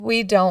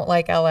We don't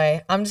like LA.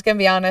 I'm just going to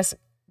be honest.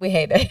 We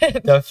hate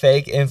it. The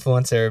fake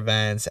influencer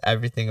events,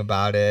 everything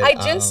about it.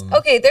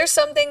 Okay, there's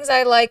some things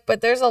I like, but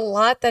there's a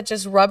lot that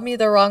just rub me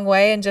the wrong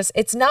way and just,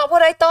 it's not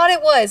what I thought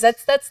it was.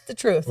 That's the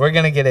truth. We're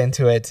going to get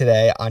into it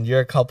today on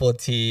Your Couple of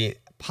Tea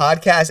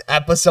podcast,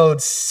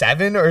 episode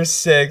 7 or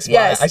 6.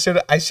 Yes.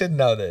 I should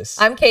know this.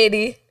 I'm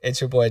Katie.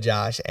 It's your boy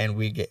Josh, and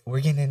we're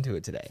getting into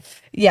it today.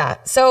 Yeah.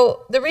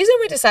 So the reason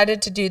we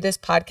decided to do this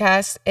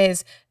podcast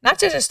is not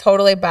to just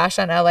totally bash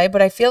on LA,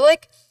 but I feel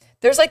like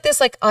there's like this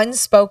like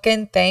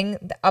unspoken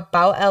thing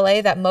about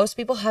LA that most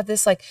people have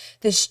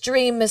this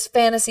dream, this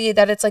fantasy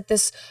that it's like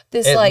this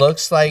it like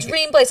looks like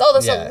dream place. All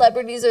the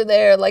celebrities are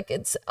there. Like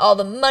it's all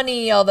the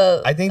money,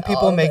 I think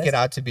people make it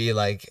out to be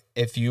like,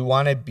 if you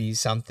want to be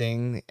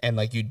something and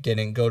like you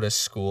didn't go to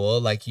school,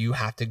 like you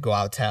have to go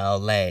out to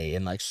LA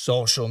and like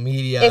social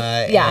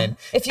media.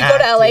 If you go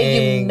to LA,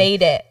 you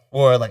made it.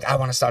 Or like, I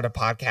want to start a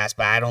podcast,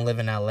 but I don't live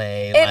in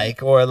LA. I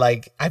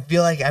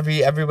feel like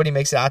everybody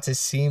makes it out to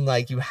seem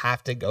like you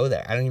have to go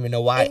there. I don't even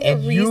know why.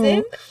 And the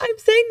reason I'm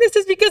saying this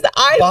is because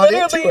I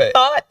literally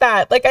thought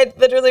that. Like, I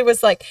literally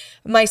was like,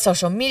 my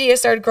social media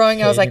started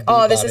growing. I was like,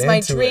 oh, this is my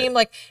dream.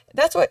 Like,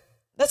 that's what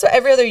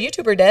every other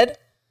YouTuber did.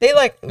 They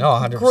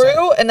 100%.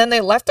 grew, and then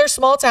they left their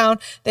small town.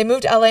 They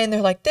moved to LA, and they're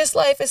like, this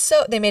life is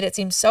they made it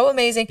seem so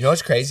amazing. You know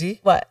what's crazy?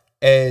 What?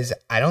 Is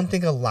I don't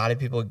think a lot of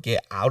people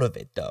get out of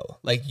it though.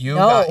 Like you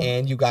got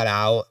in, you got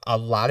out. A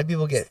lot of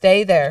people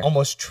stay there,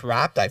 almost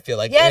trapped. I feel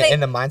like in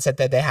the mindset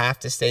that they have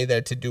to stay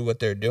there to do what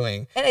they're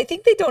doing. And I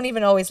think they don't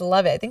even always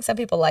love it. I think some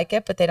people like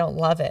it, but they don't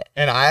love it.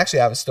 And I actually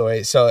have a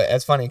story. So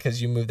it's funny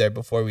because you moved there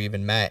before we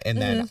even met,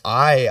 and then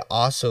I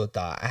also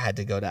thought I had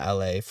to go to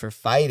LA for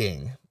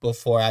fighting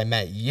before I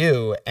met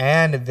you,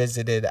 and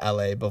visited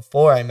LA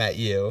before I met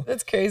you.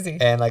 That's crazy.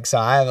 And so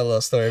I have a little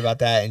story about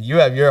that, and you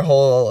have your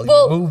whole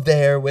you moved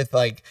there with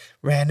like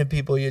random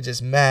people you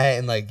just met,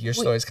 and like your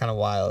story's kind of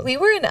wild. We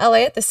were in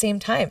LA at the same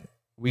time.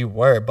 We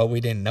were, but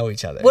we didn't know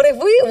each other. What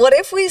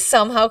if we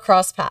somehow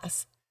crossed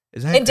paths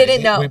and crazy?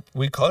 Didn't know?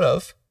 We could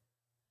have.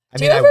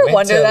 Do you ever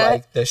wonder that?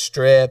 Like the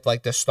Strip,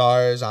 like the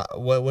stars.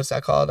 What's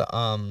that called?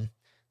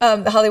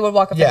 The Hollywood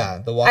Walk of Fame. Yeah,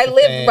 the Walk of Fame. I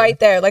lived right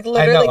there. Like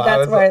literally,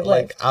 that's where I lived.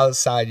 Like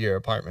outside your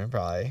apartment,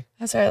 probably.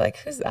 That's why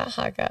who's that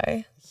hot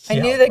guy? I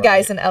knew the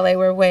guys in LA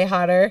were way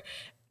hotter.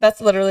 That's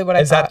literally what I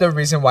thought. Is that the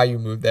reason why you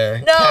moved there?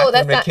 No, Katherine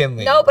that's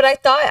McKinley. not. No, but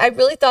I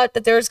really thought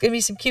that there was going to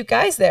be some cute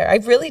guys there.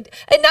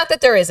 And not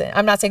that there isn't.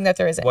 I'm not saying that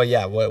there isn't. Well,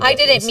 yeah. I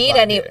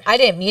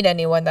didn't meet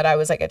anyone that I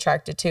was like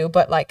attracted to,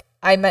 but like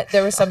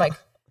there was some like.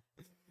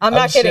 I'm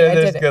not kidding. Sure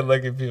there's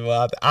good-looking people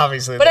out there,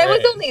 obviously. But I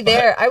was only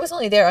there. I was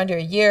only there under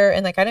a year,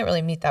 and like I didn't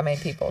really meet that many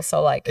people.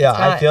 So like,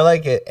 I feel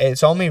like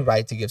it's only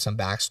right to give some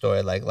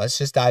backstory. Like, let's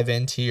just dive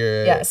into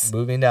your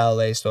moving to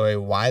LA story.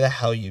 Why the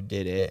hell you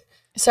did it?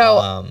 So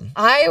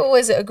I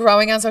was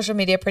growing on social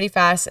media pretty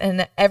fast,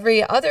 and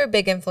every other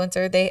big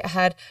influencer they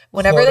had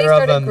whenever they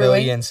started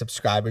growing, 250,000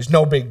 subscribers.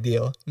 No big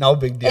deal.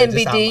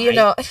 NBD, you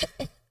know.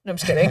 No, I'm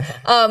just kidding.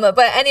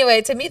 But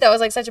anyway, to me, that was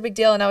like such a big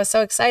deal. And I was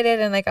so excited.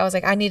 And like, I was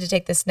like, I need to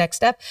take this next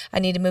step. I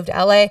need to move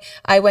to LA.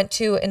 I went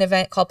to an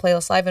event called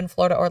Playlist Live in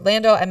Florida,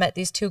 Orlando. I met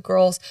these two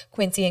girls,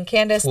 Quincy and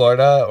Candace.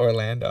 Florida,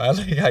 Orlando. I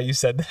like how you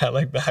said that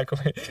like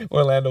backward.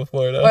 Orlando,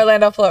 Florida.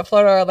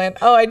 Florida, Orlando.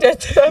 Oh, I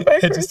did.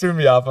 It just threw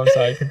me off. I'm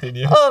sorry.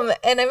 Continue.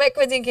 And I met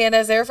Quincy and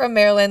Candace. They were from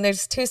Maryland.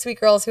 There's two sweet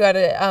girls who had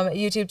a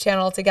YouTube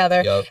channel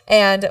together. Yep.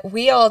 And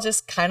we all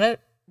just kind of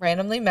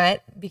randomly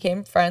met,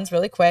 became friends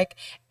really quick,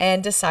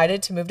 and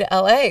decided to move to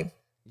LA.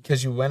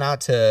 Because you went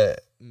out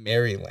to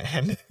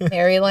Maryland.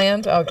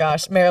 Maryland? Oh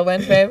gosh,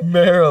 Maryland, babe.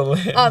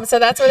 Maryland. So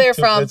that's where they're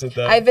from.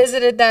 I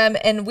visited them,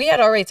 and we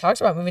had already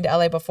talked about moving to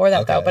LA before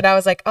that though. But I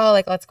was like, oh,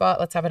 like let's go out,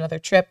 let's have another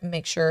trip and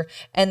make sure.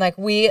 And like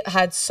we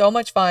had so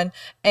much fun.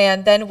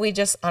 And then we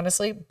just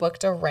honestly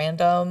booked a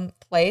random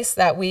place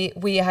that we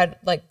had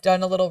like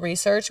done a little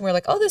research, and we are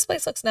like, oh, this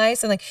place looks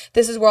nice, and like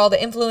this is where all the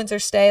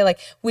influencers stay,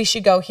 like we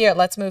should go here,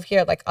 let's move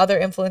here. Like other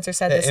influencers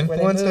said, this is where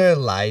they move. Influencer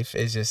life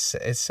is just,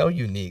 it's so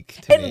unique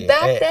to me. And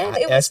back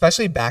then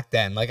especially back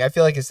then, like I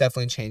feel like it's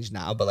definitely changed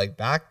now, but like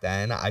back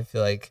then I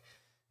feel like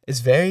it's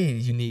very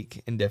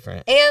unique and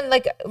different. And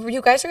like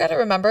you guys are got to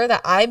remember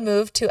that I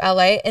moved to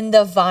LA in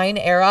the Vine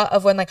era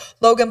of when like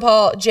Logan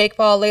Paul, Jake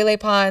Paul, Lele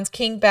Pons,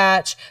 King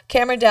Batch,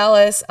 Cameron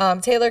Dallas,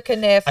 Taylor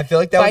Kniff. I feel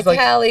like that was like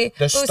Callie,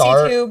 the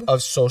start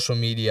of social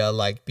media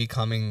like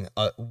becoming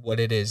what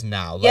it is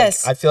now. Like,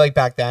 yes. I feel like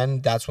back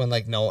then that's when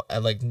like no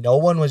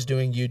one was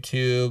doing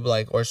YouTube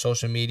like or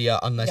social media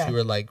unless you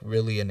were like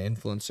really an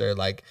influencer.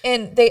 Like,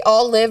 and they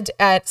all lived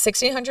at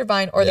 1600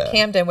 Vine or the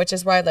Camden, which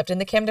is where I lived. And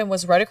the Camden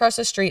was right across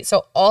the street.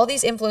 So all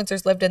these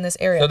influencers lived in this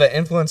area. So the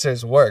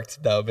influencers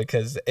worked though,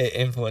 because it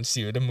influenced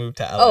you to move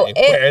to LA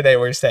where they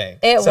were staying.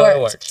 It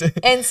worked.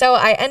 And so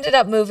I ended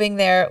up moving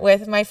there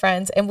with my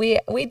friends, and we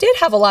did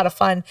have a lot of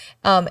fun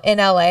in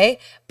LA.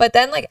 But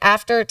then like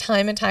after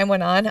time and time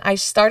went on, I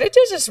started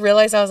to just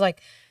realize, I was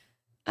like,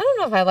 I don't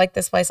know if I like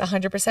this place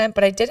 100%,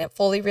 but I didn't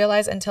fully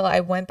realize until I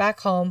went back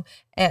home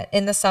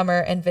in the summer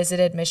and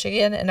visited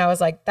Michigan. And I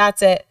was like,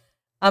 that's it.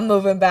 I'm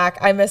moving back.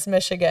 I miss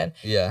Michigan.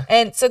 Yeah.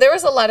 And so there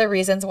was a lot of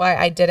reasons why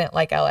I didn't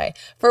like LA.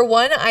 For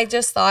one, I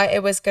just thought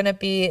it was going to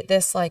be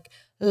this like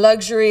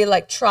luxury,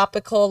 like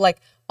tropical, like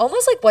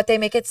almost like what they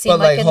make it seem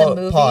like in the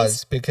movies.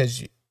 Pause,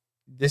 because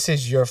this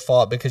is your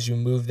fault because you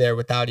moved there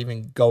without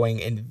even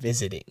going and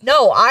visiting.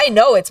 No, I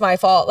know it's my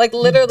fault. Like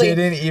literally, you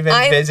didn't even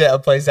visit a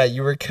place that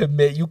you were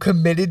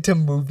committed to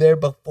move there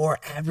before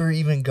ever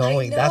even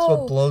going. That's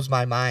what blows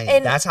my mind.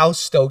 And that's how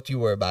stoked you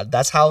were about it.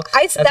 That's how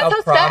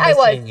promising I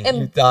was. And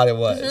you thought it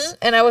was.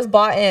 And I was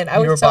bought in.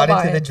 You were bought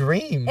into the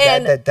dream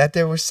that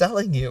they were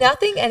selling you.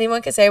 Nothing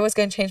anyone could say was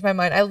going to change my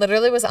mind. I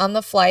literally was on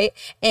the flight,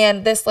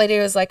 and this lady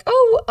was like,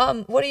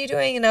 "Oh, what are you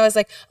doing?" And I was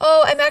like,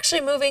 "Oh, I'm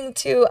actually moving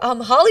to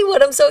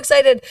Hollywood. I'm so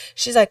excited."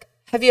 She's like,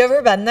 "Have you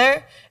ever been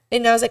there?"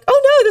 And I was like,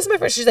 "Oh no, this is my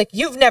first." She's like,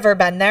 "You've never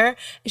been there?"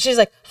 And she's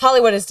like,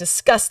 "Hollywood is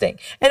disgusting."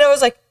 And I was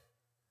like,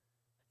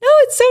 "No,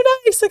 it's so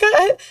nice.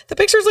 Like the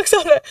pictures look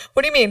so nice."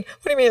 "What do you mean?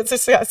 What do you mean? It's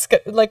just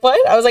like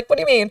what?" I was like, "What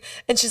do you mean?"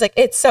 And she's like,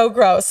 "It's so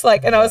gross."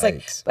 Like, and I was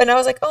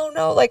like, "Oh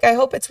no, like I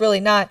hope it's really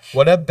not."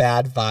 What a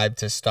bad vibe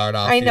to start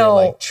off your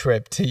like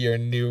trip to your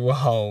new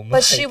home.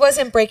 But she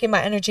wasn't breaking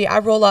my energy. I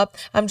roll up,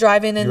 I'm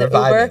driving in the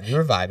Uber. You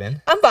were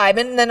vibing. I'm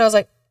vibing, and then I was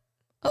like,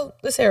 "Oh,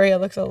 this area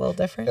looks a little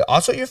different."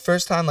 Also, your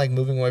first time like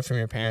moving away from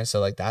your parents, so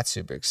like that's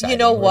super exciting. You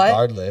know what?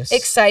 Regardless,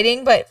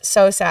 exciting, but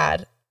so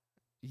sad.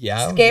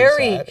 Yeah,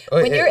 scary.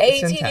 When you're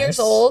 18 years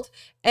old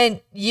and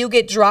you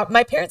get dropped.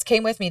 My parents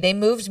came with me. They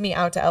moved me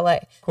out to LA.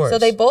 Of course. So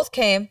they both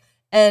came,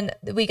 and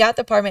we got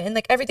the apartment, and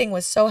like everything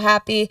was so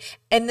happy.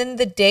 And then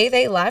the day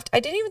they left,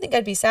 I didn't even think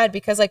I'd be sad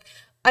because like,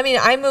 I mean,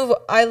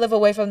 I live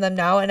away from them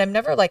now, and I'm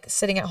never like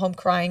sitting at home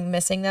crying,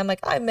 missing them.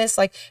 Like I miss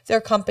like their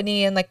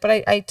company and like,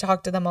 but I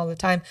talk to them all the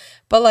time.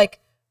 But like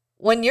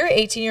when you're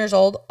 18 years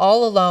old,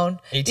 all alone,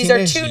 these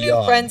are two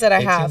new friends that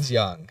I have. 18's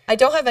young. I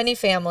don't have any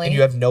family. And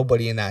you have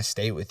nobody in that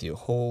state with you.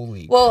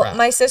 Holy crap.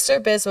 My sister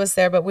Biz was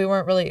there, but we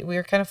were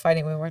kind of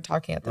fighting. We weren't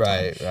talking at the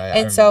time. Right. And I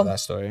remember that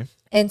story.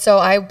 And so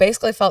I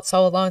basically felt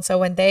so alone. So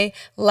when they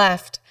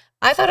left,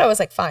 I thought I was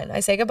like, fine.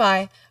 I say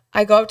goodbye.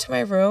 I go up to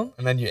my room.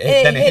 And then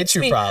it hits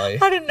you probably.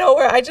 Out of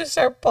nowhere, I just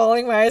start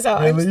bawling my eyes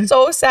out. Really? I'm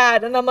so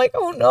sad. And I'm like,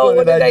 oh no,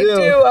 what did I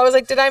do? I was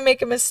like, did I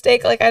make a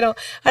mistake? Like, I don't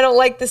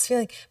like this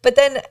feeling. But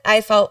then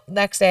I felt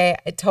next day,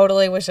 it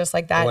totally was just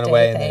like that. It went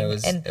away thing.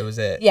 And it was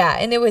it. Yeah,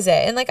 and it was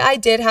it. And like, I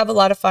did have a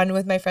lot of fun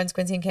with my friends,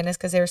 Quincy and Candace,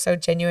 because they were so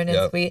genuine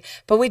and sweet.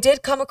 But we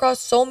did come across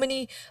so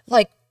many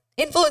like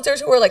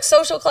influencers who were like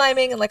social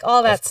climbing and like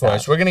all that stuff. Of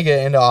course, we're gonna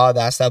get into all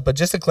that stuff, but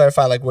just to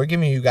clarify, like we're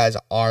giving you guys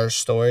our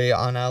story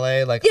on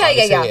LA. Like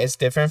it's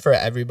different for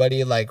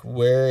everybody. Like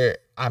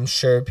I'm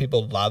sure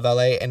people love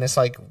LA, and it's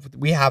like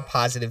we have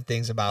positive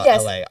things about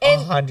LA,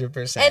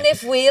 100%. And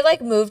if we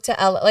like move to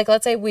LA, like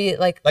let's say we're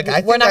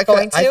not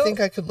going to. I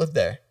think I could live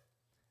there.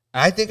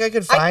 I think I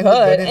could find the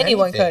good in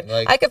anyone anything. Could.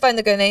 Like, I could find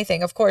the good in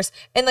anything, of course.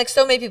 And like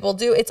so many people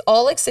do. It's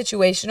all like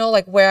situational.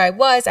 Like where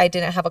I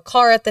didn't have a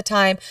car at the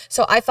time.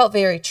 So I felt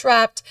very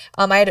trapped.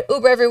 I had to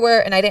Uber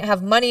everywhere, and I didn't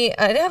have money.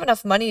 I didn't have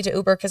enough money to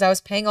Uber because I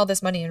was paying all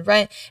this money in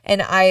rent.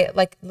 And I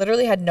like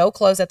literally had no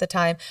clothes at the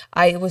time.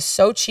 I was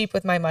so cheap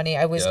with my money.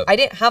 I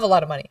didn't have a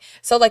lot of money.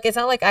 So like, it's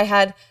not like I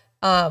had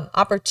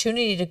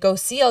opportunity to go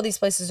see all these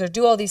places or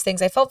do all these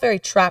things. I felt very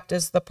trapped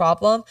is the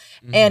problem.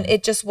 Mm-hmm. And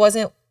it just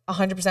wasn't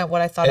 100%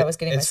 what I thought I was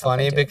getting myself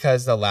into. It's funny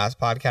because the last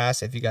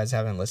podcast, if you guys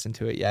haven't listened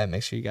to it yet,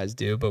 make sure you guys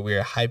do. But we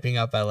were hyping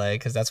up LA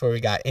because that's where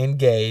we got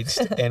engaged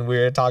and we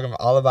were talking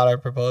all about our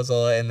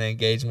proposal and the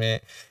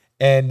engagement.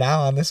 And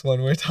now on this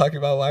one, we're talking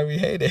about why we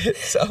hate it.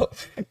 So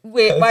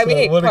why we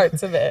hate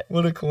parts of it.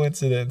 What a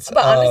coincidence.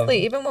 But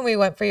honestly, even when we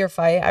went for your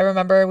fight, I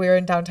remember we were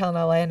in downtown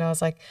LA and I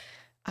was like,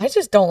 I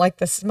just don't like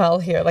the smell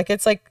here. Like,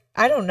 it's like,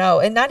 I don't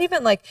know. And not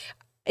even like,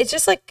 it's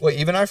just like, well,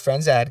 even our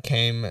friends that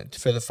came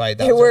for the fight,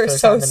 that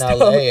was their first time in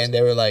LA, and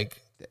they were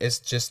like, it's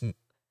just,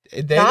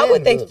 they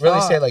didn't really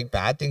say like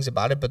bad things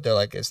about it, but they're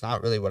like, it's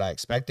not really what I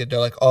expected.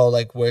 They're like, oh,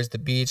 like where's the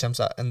beach? And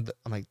I'm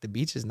like, the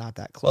beach is not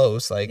that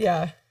close. Like,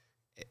 yeah,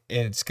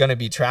 it's gonna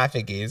be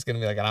trafficy. It's gonna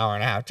be like an hour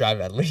and a half drive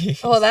at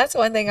least. Well, that's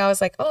one thing I was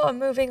like, oh, I'm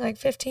moving like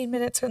 15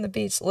 minutes from the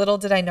beach. Little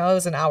did I know it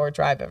was an hour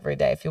drive every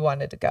day if you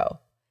wanted to go.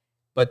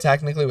 But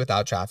technically,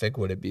 without traffic,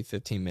 would it be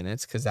 15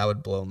 minutes? Because that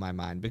would blow my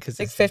mind. Because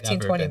like 15,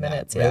 20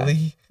 minutes. Yeah.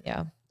 Really?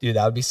 Yeah. Dude,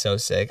 that would be so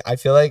sick. I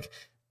feel like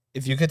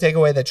if you could take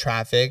away the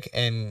traffic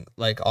and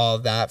like all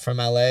of that from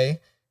LA,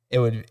 it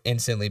would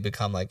instantly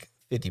become like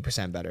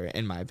 50% better,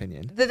 in my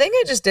opinion. The thing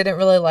I just didn't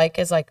really like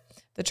is like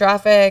the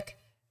traffic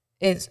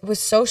was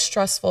so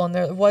stressful, and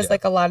there was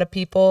like a lot of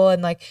people,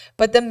 and like,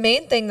 but the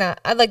main thing that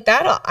I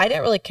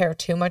didn't really care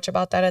too much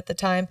about that at the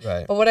time.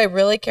 Right. But what I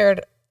really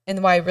cared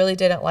and why I really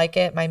didn't like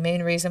it, my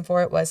main reason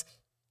for it was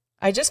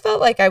I just felt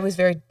like I was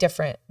very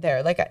different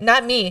there. Like,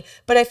 not me,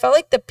 but I felt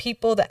like the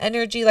people, the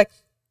energy, like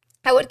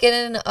I would get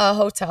in a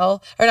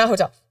hotel, or not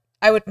hotel.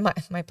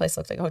 My place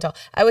looked like a hotel.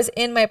 I was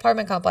in my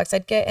apartment complex.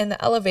 I'd get in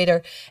the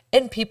elevator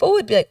and people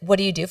would be like, what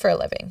do you do for a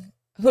living?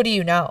 Who do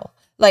you know?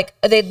 Like,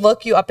 they'd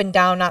look you up and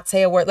down, not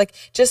say a word. Like,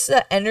 just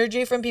the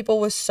energy from people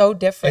was so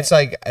different. It's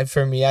like,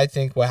 for me, I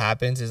think what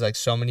happens is like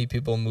so many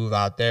people move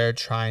out there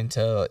trying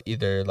to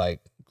either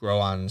like grow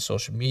on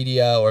social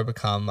media or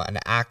become an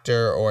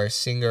actor or a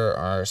singer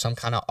or some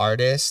kind of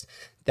artist,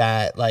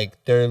 that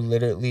like they're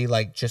literally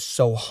like just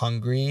so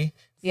hungry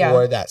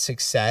for that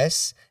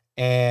success,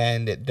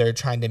 and they're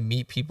trying to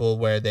meet people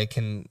where they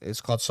can,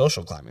 it's called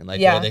social climbing, like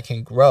where they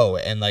can grow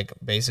and like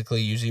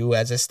basically use you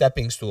as a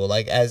stepping stool.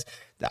 Like, as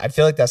I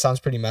feel like that sounds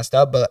pretty messed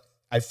up, but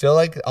I feel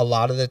like a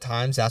lot of the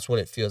times that's what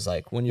it feels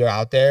like when you're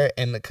out there.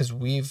 And because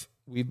we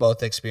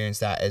both experienced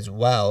that as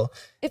well.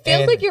 It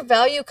feels like your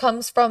value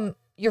comes from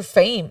your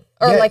fame,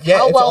 or like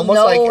how well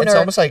known. It's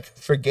almost like,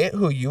 forget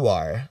who you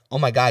are. Oh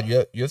my God,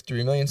 you have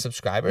 3 million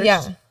subscribers.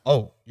 Yeah.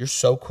 Oh, you're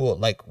so cool.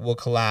 Like, we'll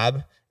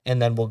collab and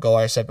then we'll go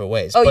our separate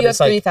ways. Oh, but you have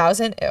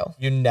 3,000? Ew.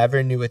 You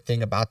never knew a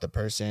thing about the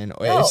person.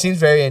 Or it seems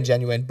very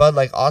ingenuine, but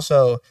like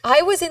also,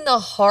 I was in the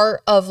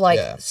heart of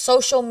like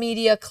social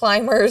media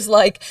climbers,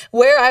 like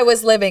where I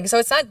was living. So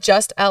it's not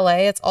just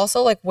LA. It's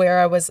also like where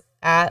I was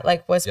at,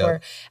 like where,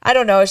 I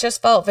don't know. It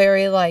just felt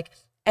very like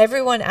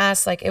everyone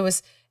asked, like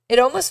it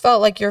almost felt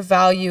like your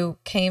value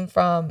came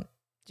from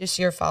just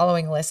your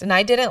following list. And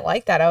I didn't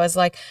like that. I was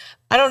like,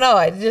 I don't know.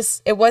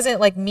 It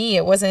wasn't like me.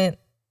 It wasn't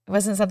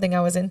something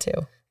I was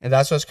into. And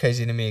that's what's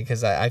crazy to me,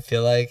 because I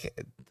feel like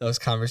those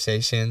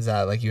conversations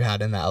that like you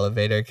had in the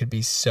elevator could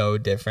be so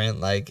different.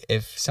 Like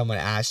if someone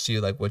asked you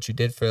like what you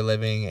did for a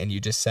living and you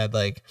just said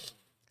like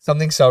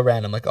something so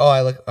random, like,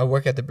 oh, I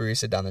work at the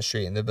barista down the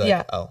street, and they'd be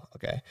like, oh,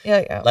 okay.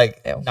 Yeah.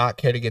 Like not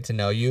care to get to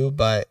know you.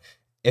 But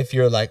if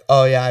you're like,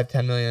 oh yeah, I have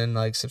 10 million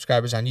like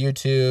subscribers on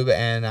YouTube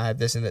and I have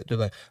this and that, they're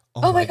like,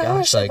 oh my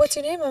gosh, like what's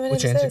your name?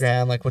 What's your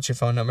Instagram? Like, what's your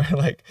phone number?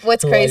 Like,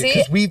 what's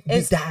crazy?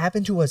 Because that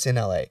happened to us in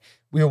LA.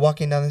 We were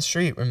walking down the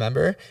street,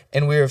 remember?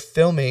 And we were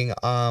filming,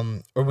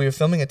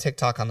 a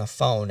TikTok on the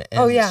phone.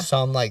 And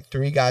some like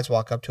 3 guys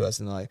walk up to us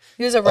and they're like,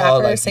 he was a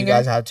rapper, like, singer. You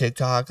guys have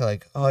TikTok?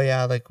 Like, oh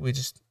yeah, like we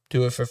just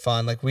do it for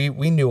fun. Like we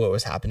knew what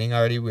was happening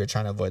already. We were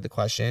trying to avoid the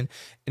question.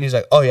 And he's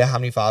like, oh yeah, how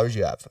many followers do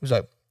you have? I was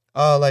like,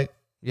 oh, like,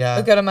 yeah,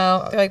 a good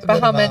amount. They're like, but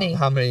how many?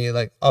 How many?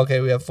 Like, okay,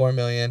 we have 4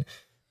 million.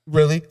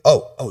 Really?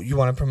 Oh, you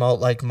want to promote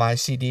like my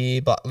CD?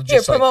 But just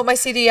here, promote my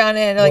CD on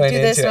it. Like, do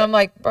this, and I'm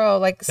like, bro,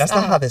 like, that's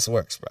not how this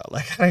works, bro.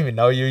 Like, I don't even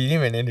know you. You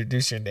didn't even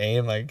introduce your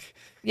name. Like,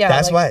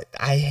 that's what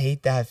I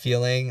hate, that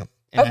feeling.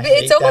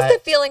 It's almost the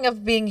feeling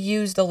of being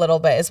used a little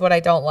bit is what I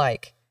don't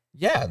like.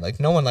 Yeah, like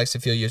no one likes to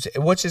feel used,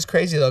 which is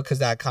crazy though, because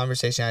that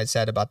conversation I had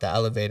said about the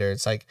elevator,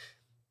 it's like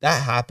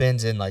that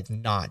happens in like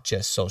not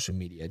just social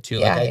media too.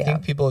 Like I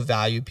think people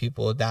value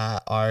people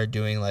that are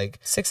doing like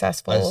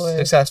successful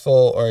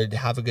or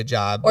have a good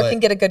job or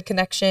can get a good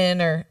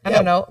connection, or I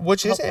don't know,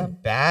 which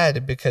isn't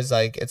bad, because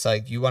like it's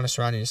like you want to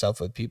surround yourself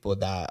with people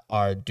that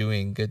are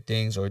doing good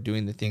things or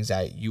doing the things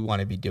that you want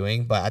to be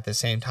doing, but at the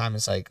same time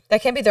it's like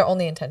that can't be their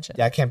only intention.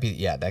 That can't be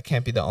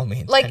the only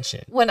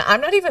intention. Like when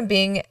I'm not even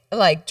being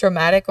like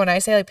dramatic when I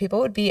say like people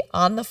would be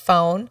on the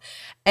phone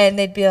and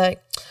they'd be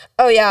like,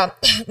 oh yeah,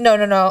 no,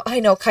 I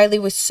know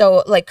Kylie was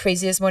so like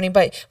crazy this morning,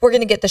 but we're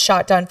gonna get the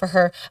shot done for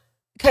her.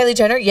 Kylie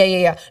Jenner,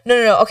 yeah.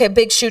 No, okay,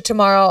 big shoot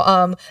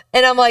tomorrow.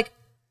 And I'm like,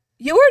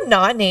 you are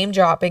not name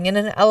dropping in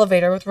an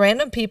elevator with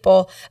random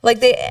people. Like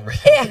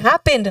it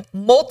happened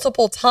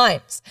multiple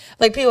times.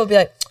 Like people would be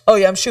like, oh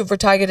yeah, I'm shooting for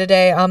Tyga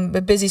today. I'm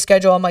a busy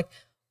schedule. I'm like,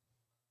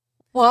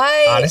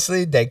 why?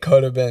 Honestly, they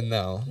could have been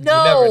though. No,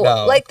 you never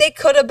know. Like they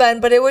could have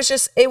been, but it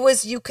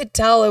was you could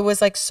tell it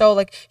was like so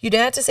like you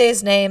didn't have to say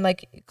his name,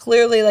 like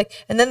clearly like,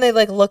 and then they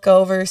like look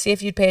over, see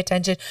if you'd pay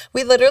attention.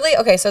 We literally,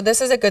 okay, so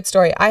this is a good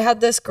story. I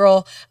had this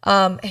girl,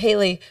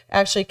 Haley,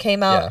 actually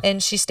came out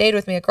and she stayed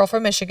with me, a girl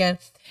from Michigan.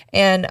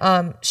 And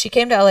she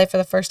came to LA for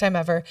the first time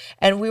ever.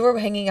 And we were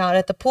hanging out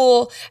at the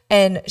pool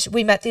and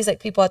we met these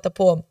like people at the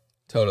pool.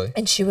 Totally.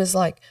 And she was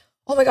like,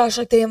 oh my gosh,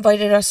 like they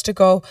invited us to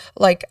go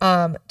like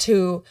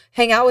to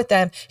hang out with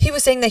them. He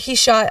was saying that he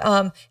shot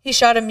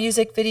a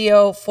music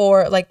video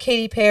for like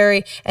Katy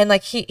Perry, and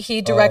like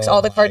he directs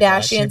all the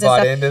Kardashians and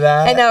stuff. Into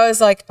that? And I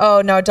was like,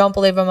 oh no, don't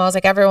believe him. I was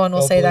like, everyone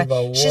will say that.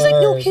 She's like,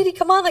 no, Katie,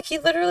 come on, like he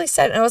literally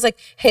said it. And I was like,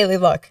 Haley,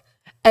 look.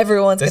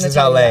 Everyone's going to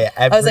tell you that.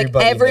 I was like,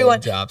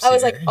 everyone. I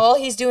was like, all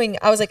he's doing.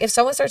 I was like, if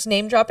someone starts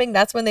name dropping,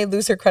 that's when they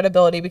lose their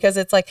credibility, because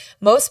it's like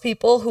most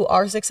people who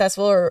are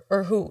successful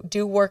or who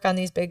do work on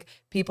these big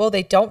people,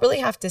 they don't really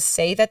have to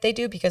say that they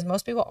do, because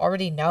most people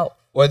already know.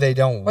 Or they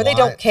don't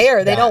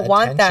care. They don't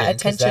want that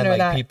attention, or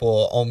that.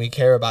 People only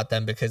care about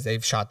them because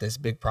they've shot this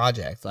big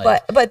project.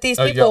 Like, but these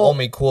people, you're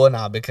only cool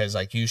now because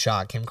like you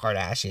shot Kim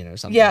Kardashian or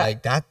something. Yeah.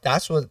 Like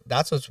that's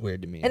what's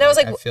weird to me. And I was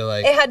like, I feel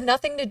like it had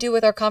nothing to do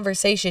with our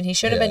conversation. He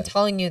should have been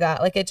telling you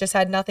that. Like it just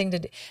had nothing to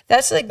do.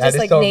 That's like just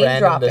like so name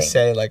dropping to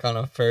say like on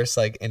a first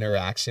like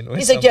interaction with.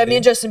 He's like, yeah, me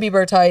and Justin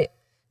Bieber are tight.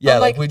 Yeah,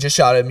 like we just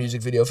shot a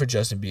music video for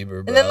Justin Bieber.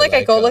 Bro. And then like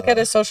I go look at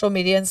his social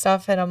media and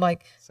stuff, and I'm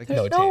like,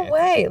 there's no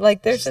way.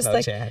 Like there's just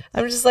like chance.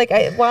 I'm just like,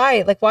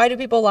 why? Like why do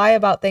people lie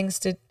about things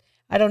to?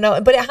 I don't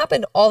know. But it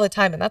happened all the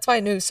time, and that's why I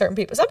knew certain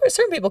people.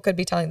 Certain people could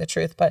be telling the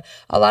truth, but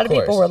a lot of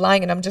people were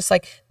lying, and I'm just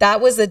like,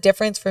 that was the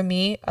difference for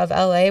me of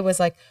LA,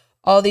 was like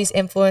all these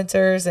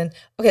influencers. And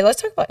okay,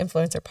 let's talk about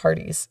influencer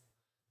parties.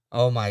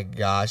 Oh my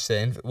gosh.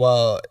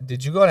 Well,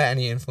 did you go to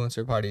any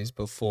influencer parties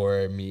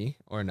before me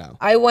or no?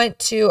 I went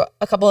to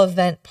a couple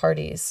event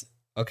parties.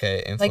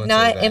 Okay, like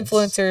not events.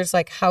 influencers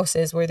like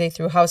houses where they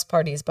threw house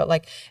parties, but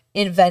like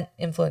event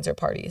influencer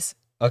parties.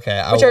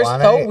 Okay, which are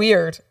so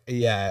weird.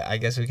 Yeah, I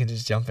guess we can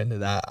just jump into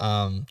that.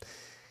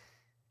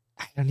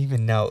 I don't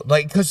even know,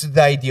 like, because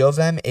the idea of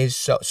them is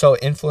so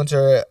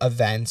influencer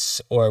events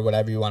or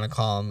whatever you want to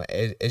call them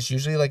is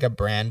usually like a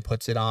brand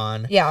puts it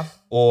on. Yeah.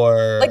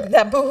 Or like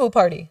that Boohoo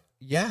party.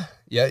 Yeah.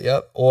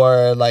 Yep.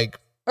 Or like.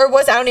 Or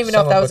I don't even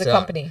know if that was a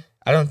company.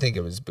 I don't think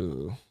it was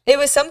Boo. It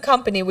was some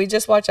company we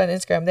just watched on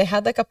Instagram. They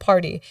had like a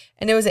party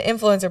and it was an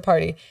influencer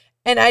party.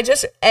 And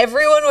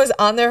everyone was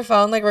on their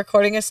phone, like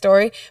recording a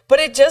story, but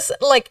it just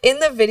like in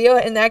the video,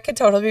 and that could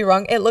totally be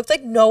wrong, it looked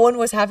like no one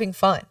was having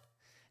fun.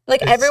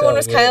 Like everyone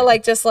was kind of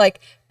like just like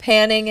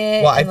panning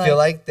it. Well, I feel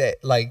like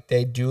that, like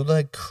they do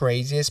the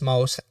craziest,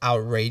 most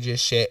outrageous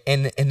shit.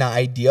 And the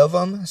idea of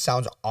them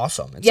sounds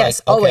awesome. It's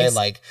yes, like, okay, always.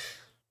 Like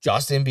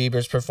Justin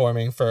Bieber's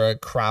performing for a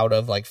crowd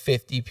of like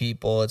 50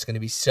 people. It's going to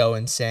be so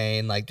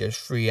insane. Like there's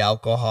free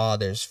alcohol,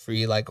 there's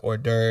free like hors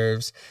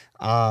d'oeuvres.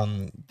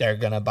 They're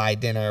going to buy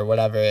dinner or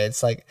whatever.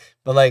 It's like,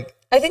 but like,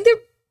 I think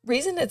the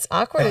reason it's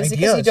awkward is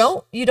because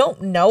you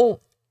don't know.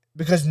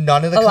 Because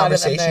none of the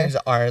conversations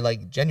are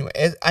like genuine.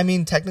 I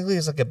mean, technically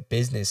it's like a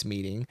business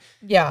meeting.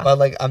 Yeah. But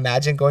like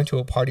imagine going to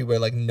a party where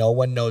like no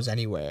one knows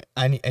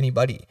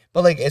anybody.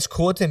 But like it's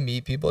cool to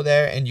meet people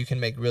there and you can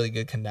make really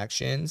good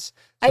connections.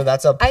 So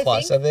that's a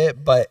plus of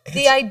it. But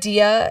the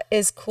idea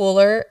is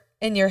cooler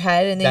in your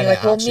head, and then you're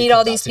like, we'll meet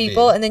all these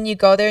people, and then you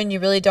go there and you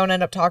really don't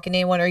end up talking to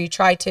anyone, or you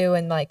try to,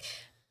 and like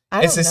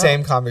it's the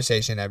same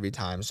conversation every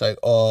time. So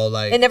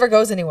like, it never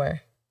goes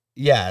anywhere.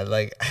 Yeah,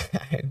 like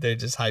they're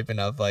just hyping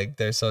up like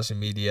their social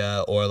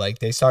media, or like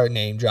they start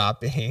name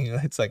dropping.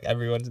 It's like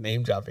everyone's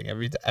name dropping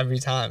every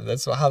time.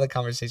 That's how the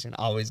conversation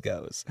always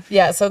goes.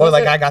 Yeah. So or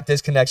like I got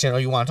this connection, or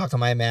you want to talk to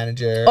my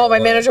manager. Oh, my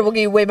manager will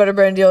give you way better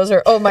brand deals,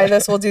 or oh my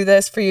this will do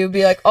this for you.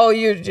 Be like, oh,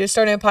 you're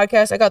starting a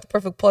podcast. I got the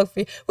perfect plug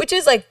for you, which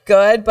is like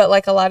good, but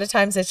like a lot of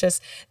times it's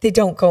just they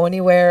don't go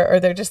anywhere, or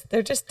they're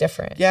just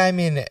different. Yeah, I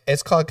mean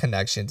it's called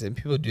connections, and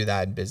people do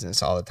that in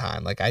business all the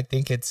time. Like I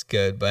think it's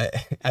good, but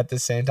at the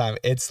same time,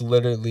 it's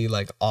literally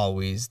like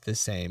always the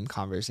same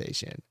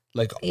conversation.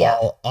 Like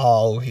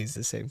always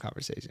the same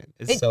conversation.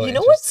 It's so you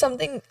know what's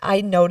something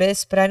I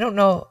noticed, but I don't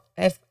know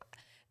if,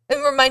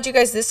 and remind you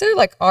guys, this are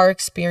like our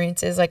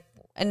experiences, like,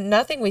 and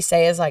nothing we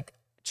say is like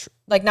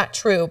not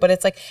true, but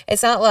it's like,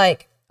 it's not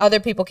like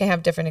other people can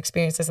have different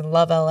experiences and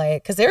love LA,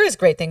 because there is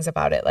great things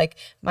about it. Like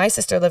my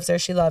sister lives there,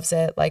 she loves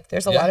it. Like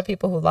there's a lot of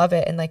people who love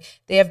it, and like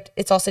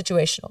it's all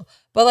situational.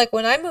 But like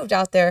when I moved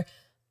out there,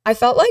 I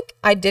felt like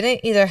I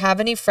didn't either have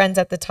any friends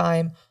at the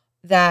time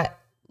that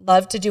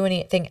loved to do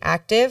anything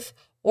active,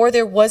 or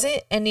there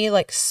wasn't any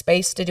like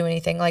space to do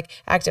anything like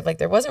active. Like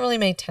there wasn't really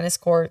many tennis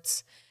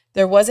courts.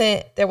 There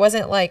wasn't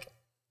like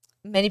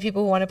many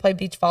people who want to play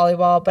beach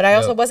volleyball, but I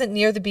also wasn't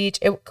near the beach.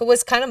 It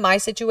was kind of my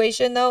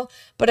situation though,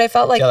 but I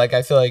felt like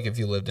I feel like if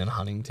you lived in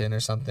Huntington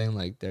or something,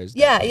 like there's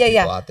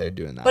people out there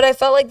doing that. But I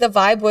felt like the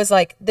vibe was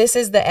like, this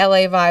is the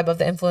LA vibe of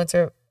the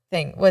influencer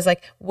thing, was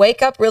like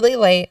wake up really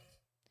late,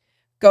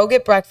 go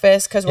get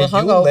breakfast because we're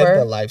hungover. You live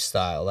the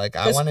lifestyle. Like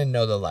I want to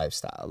know the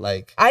lifestyle.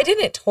 Like I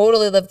didn't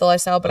totally live the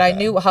lifestyle, but I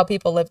knew how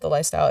people lived the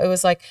lifestyle. It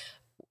was like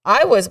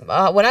I was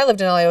when I lived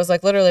in LA, it was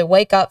like literally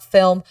wake up,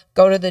 film,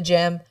 go to the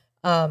gym,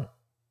 and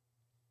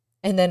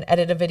then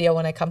edit a video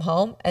when I come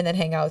home, and then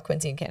hang out with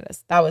Quincy and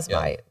Candace. That was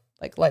my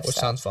like lifestyle. Which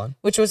sounds fun.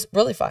 Which was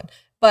really fun.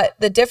 But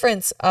the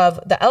difference of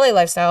the LA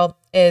lifestyle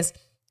is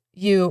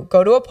you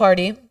go to a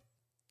party.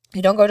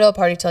 You don't go to a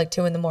party till like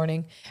 2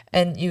 a.m,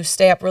 and you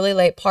stay up really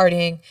late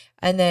partying,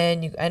 and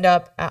then you end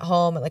up at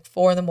home at like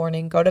 4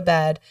 a.m, go to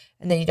bed,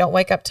 and then you don't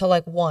wake up till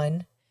like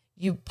 1.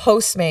 You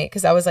Postmate,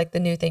 because that was like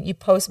the new thing. You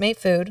Postmate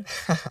food.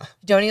 You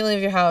don't even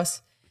leave your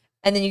house,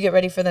 and then you get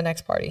ready for the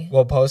next party.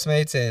 Well,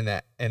 Postmates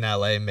in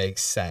LA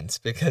makes sense,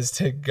 because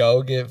to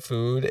go get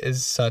food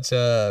is such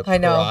a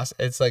process.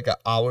 It's like an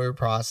hour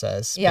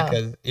process. Yeah.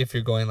 Because if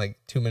you're going like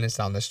 2 minutes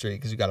down the street,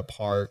 because you got to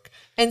park.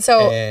 And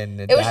so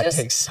that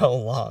takes so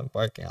long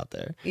parking out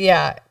there.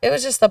 Yeah. It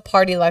was just the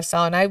party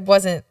lifestyle, and I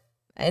wasn't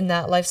in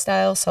that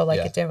lifestyle. So like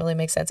it didn't really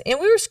make sense. And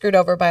we were screwed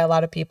over by a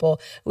lot of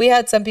people. We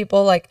had some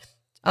people like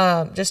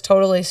just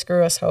totally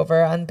screw us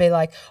over and be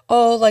like,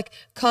 oh, like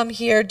come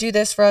here, do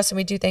this for us, and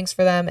we do things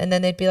for them, and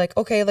then they'd be like,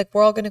 okay, like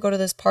we're all gonna go to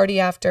this party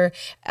after,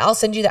 I'll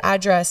send you the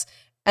address,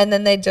 and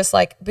then they'd just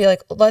like be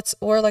like, let's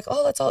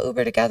all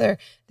Uber together.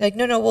 They're like,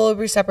 no, we'll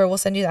Uber separate, we'll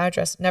send you the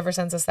address. Never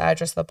sends us the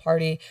address of the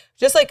party.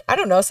 Just like, I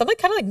don't know, some like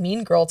kind of like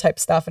mean girl type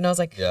stuff. And I was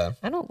like,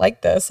 I don't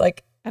like this.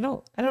 Like I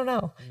don't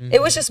know. Mm-hmm.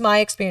 It was just my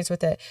experience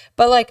with it.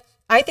 But like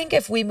I think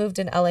if we moved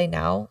in LA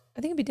now,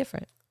 I think it'd be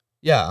different.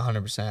 Yeah,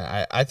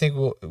 100%. I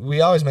think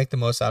we always make the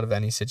most out of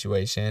any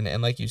situation.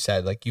 And like you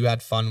said, like you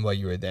had fun while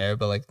you were there,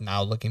 but like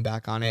now looking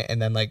back on it,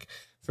 and then like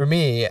for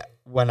me,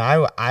 when I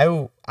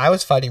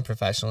was fighting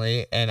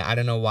professionally, and I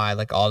don't know why,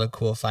 like all the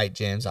cool fight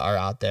gyms are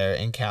out there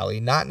in Cali,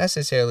 not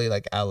necessarily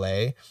like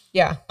LA,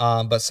 Yeah.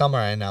 but some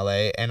are in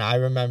LA. And I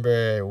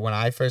remember when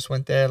I first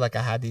went there, like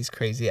I had these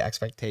crazy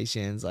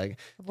expectations, like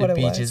the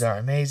beaches are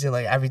amazing,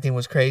 like everything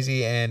was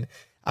crazy, and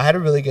I had a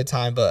really good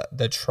time, but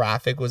the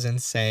traffic was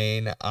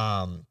insane.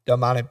 The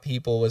amount of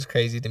people was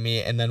crazy to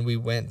me. And then we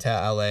went to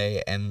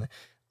LA, and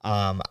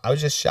I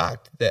was just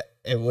shocked that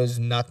it was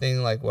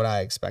nothing like what I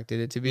expected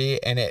it to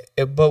be. And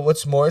but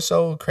what's more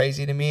so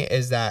crazy to me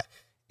is that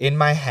in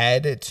my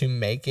head, to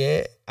make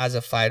it as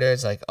a fighter,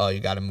 it's like, oh,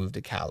 you got to move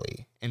to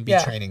Cali and be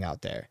training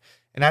out there.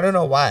 And I don't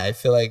know why. I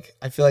feel like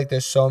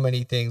there's so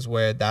many things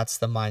where that's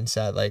the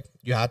mindset. Like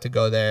you have to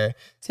go there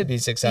to be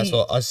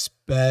successful,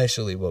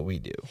 especially what we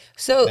do.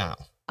 So now.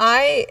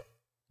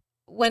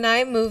 When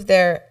I moved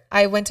there,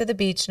 I went to the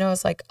beach and I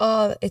was like,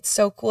 oh, it's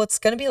so cool. It's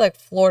going to be like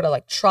Florida,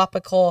 like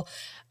tropical.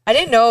 I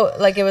didn't know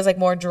like it was like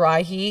more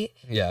dry heat.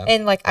 Yeah.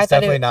 And like I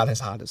thought definitely not as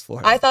hot as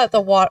Florida. I thought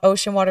the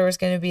ocean water was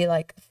going to be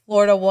like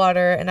Florida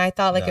water, and I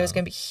thought like it was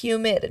going to be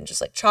humid and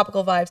just like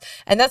tropical vibes.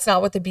 And that's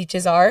not what the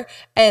beaches are.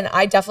 And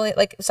I definitely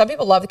like, some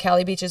people love the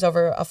Cali beaches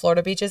over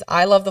Florida beaches.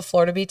 I love the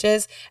Florida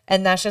beaches,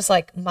 and that's just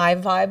like my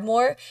vibe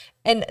more.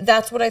 And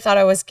that's what I thought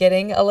I was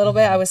getting a little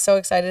bit. I was so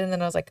excited. And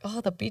then I was like,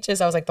 oh, the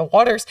beaches. I was like, the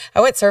waters. I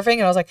went surfing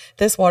and I was like,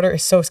 this water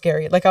is so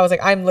scary. Like, I was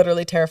like, I'm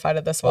literally terrified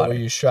of this water. What were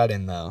you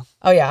shredding though?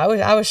 Oh yeah.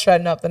 I was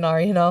shredding up the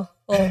Nar, you know,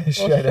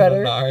 shredding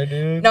the Nar,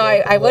 dude. No,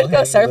 I would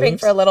go surfing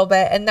for a little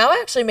bit. And now it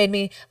actually made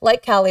me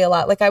like Cali a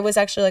lot. Like I was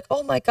actually like,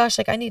 oh my gosh,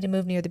 like I need to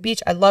move near the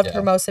beach. I loved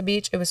Hermosa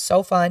Beach. It was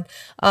so fun.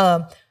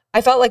 I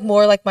felt like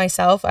more like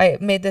myself. I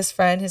made this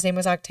friend, his name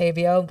was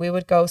Octavio. We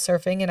would go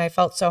surfing and I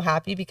felt so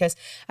happy because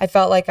I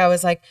felt like I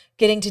was like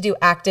getting to do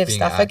active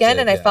stuff again.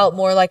 And I felt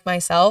more like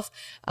myself.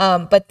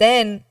 But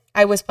then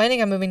I was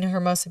planning on moving to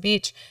Hermosa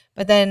Beach,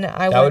 but then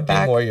I went back.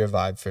 That would be more your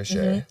vibe for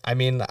sure. Mm-hmm. I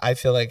mean, I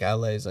feel like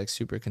LA is like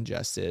super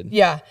congested.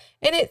 Yeah.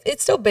 And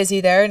it's still busy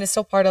there and it's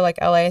still part of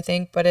like LA, I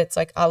think, but it's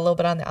like a little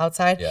bit on the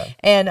outside. Yeah.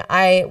 And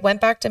I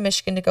went back to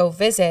Michigan to go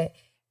visit.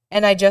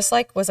 And I just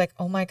like was like,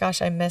 oh my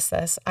gosh, I miss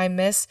this. I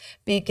miss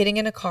getting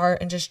in a car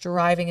and just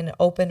driving in an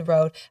open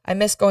road. I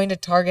miss going to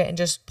Target and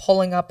just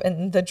pulling up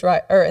in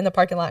the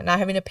parking lot, not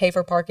having to pay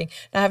for parking,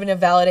 not having to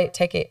validate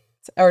tickets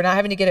or not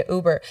having to get an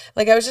Uber.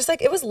 Like I was just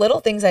like, it was little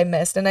things I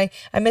missed. And I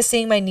miss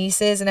seeing my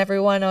nieces and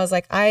everyone. I was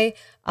like,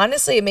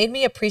 honestly, it made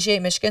me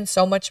appreciate Michigan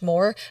so much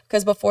more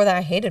because before that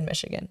I hated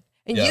Michigan.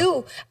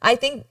 And I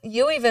think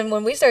you even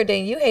when we started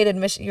dating, you hated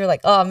Michigan. You're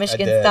like, oh,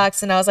 Michigan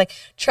sucks. And I was like,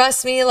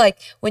 trust me, like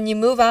when you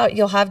move out,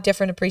 you'll have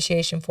different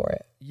appreciation for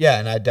it. Yeah,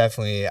 and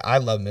I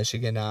love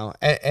Michigan now.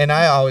 And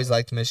I always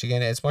liked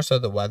Michigan. It's more so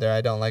the weather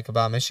I don't like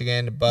about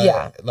Michigan.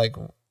 But like,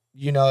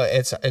 you know,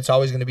 it's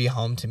always going to be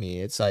home to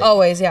me. It's like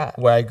always,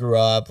 where I grew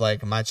up,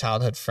 like my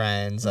childhood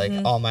friends, like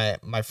all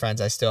my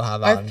friends I still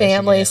have out in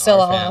family Michigan,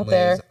 still all out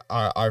there.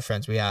 Our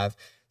friends we have.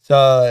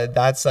 So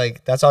that's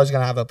always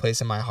going to have a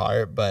place in my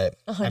heart.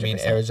 But 100%. I mean,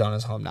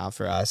 Arizona's home now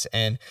for us.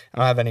 And I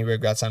don't have any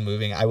regrets on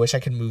moving. I wish I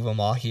could move them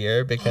all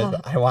here because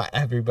I want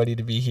everybody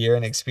to be here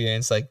and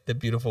experience like the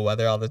beautiful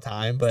weather all the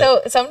time. But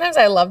so sometimes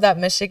I love that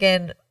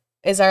Michigan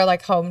is our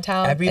like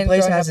hometown. Every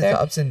place has its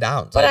ups and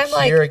downs. But I'm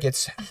like, here it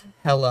gets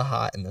hella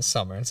hot in the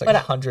summer. It's like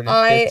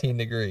 115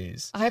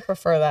 degrees. I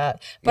prefer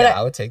that. But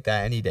I would take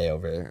that any day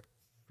over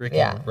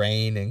freaking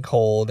rain and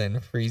cold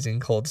and freezing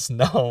cold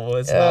snow.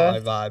 It's not my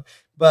vibe.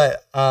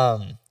 But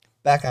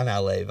back on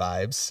LA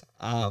vibes.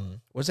 What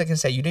was I gonna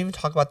say? You didn't even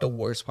talk about the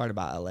worst part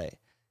about LA.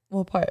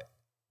 What part?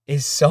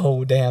 It's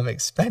so damn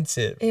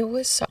expensive. It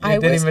was so. I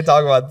didn't even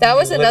talk about that.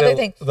 Was another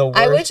thing. The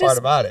worst part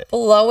about it.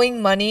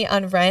 Blowing money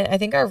on rent. I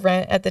think our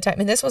rent at the time,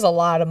 and this was a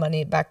lot of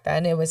money back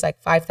then. It was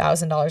like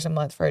 $5,000 a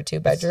month for a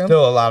 2-bedroom.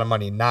 Still a lot of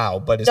money now,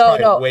 but it's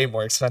probably way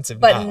more expensive.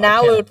 But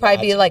now it would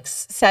probably be like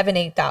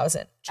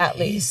 $7,000-8,000 at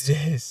least.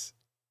 Jesus.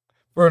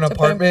 For an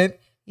apartment.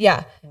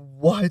 Yeah.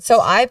 What? So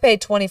I paid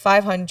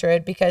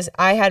 $2,500 because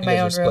I had my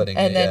own room,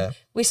 and then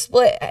we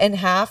split in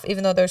half,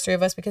 even though there's 3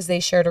 of us because they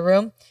shared a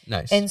room.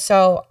 Nice. And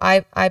so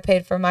I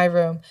paid for my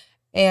room,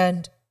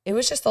 and it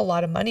was just a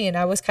lot of money, and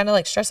I was kind of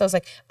like stressed. I was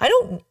like,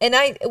 when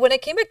I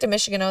came back to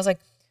Michigan, I was like,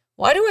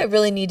 why do I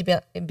really need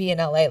to be in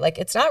LA? Like,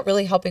 it's not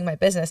really helping my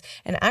business.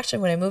 And actually,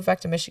 when I moved back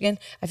to Michigan,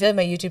 I feel like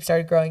my YouTube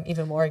started growing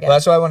even more again. Well,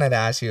 that's what I wanted to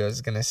ask you. I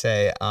was going to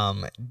say,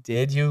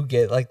 did you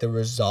get like the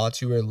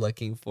results you were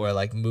looking for,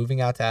 like moving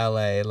out to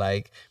LA,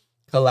 like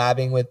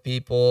collabing with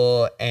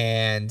people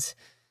and,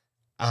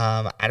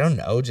 I don't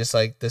know, just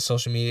like the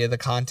social media, the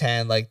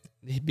content, like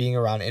being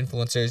around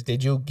influencers.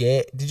 Did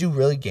you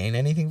really gain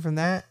anything from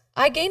that?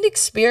 I gained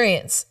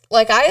experience.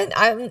 Like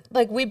I'm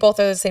like, we both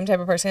are the same type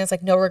of person. It's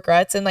like no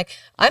regrets. And like,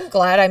 I'm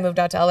glad I moved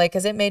out to LA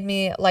because it made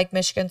me like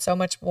Michigan so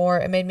much more.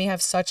 It made me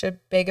have such a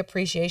big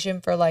appreciation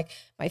for like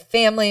my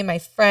family, my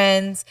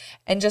friends,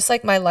 and just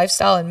like my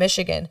lifestyle in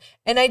Michigan.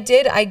 And I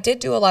did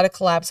do a lot of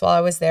collabs while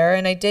I was there.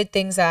 And I did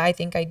things that I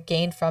think I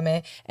gained from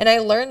it. And I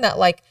learned that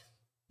like,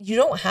 you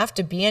don't have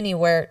to be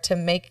anywhere to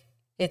make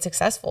it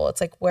successful.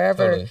 It's like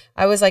wherever. Totally.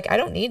 I was like, I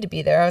don't need to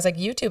be there. I was like,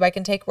 YouTube, I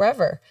can take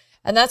wherever.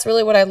 And that's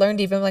really what I learned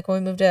even like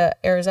when we moved to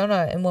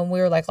Arizona and when we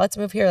were like, let's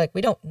move here. Like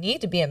we don't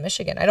need to be in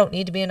Michigan. I don't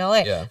need to be in LA.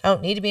 Yeah. I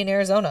don't need to be in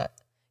Arizona.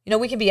 You know,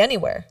 we can be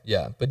anywhere.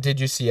 Yeah. But did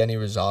you see any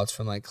results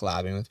from like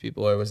collabing with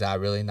people, or was that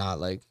really not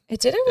like, it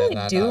didn't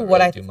really do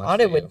what I thought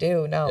it would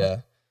do. No. Yeah.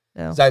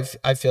 No.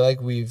 I feel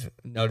like we've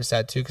noticed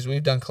that too, because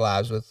we've done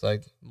collabs with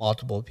like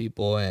multiple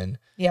people and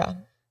yeah.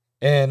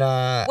 And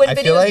when I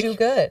videos feel like do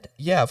good.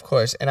 Yeah, of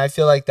course. And I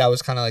feel like that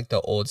was kind of like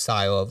the old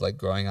style of like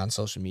growing on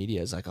social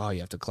media is like, oh, you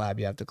have to collab,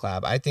 you have to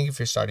collab. I think if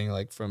you're starting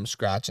like from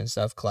scratch and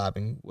stuff,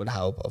 collabing would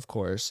help, of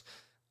course.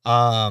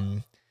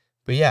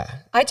 But yeah,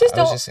 I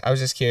was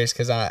just curious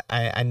because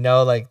I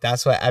know like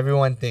that's what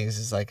everyone thinks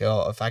is like,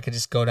 oh, if I could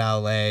just go to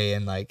LA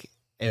and like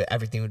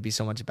everything would be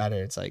so much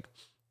better. It's like,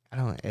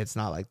 it's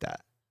not like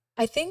that.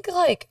 I think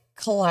like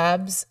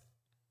collabs,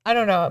 I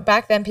don't know.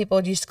 Back then,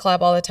 people used to collab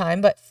all the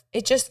time, but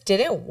it just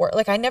didn't work.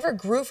 Like, I never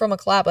grew from a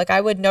collab. Like,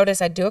 I would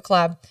notice I'd do a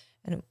collab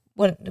and it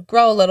would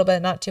grow a little bit,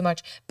 not too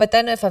much. But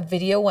then if a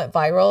video went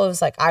viral, it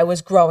was like I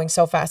was growing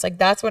so fast. Like,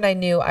 that's when I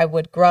knew I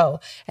would grow.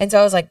 And so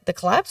I was like, the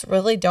collabs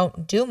really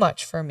don't do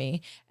much for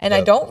me. And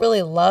I don't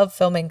really love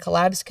filming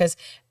collabs because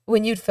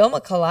when you'd film a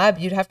collab,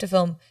 you'd have to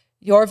film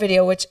your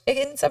video, which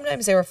and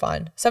sometimes they were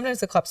fun. Sometimes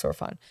the clips were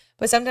fun.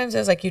 But sometimes it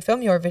was like you'd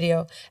film your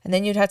video and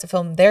then you'd have to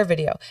film their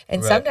video.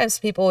 And sometimes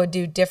people would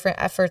do different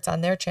efforts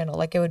on their channel.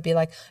 Like it would be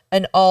like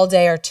an all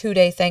day or 2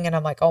 day thing. And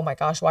I'm like, oh my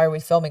gosh, why are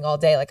we filming all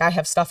day? Like I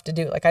have stuff to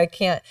do. Like I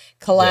can't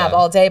collab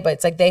all day, but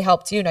it's like they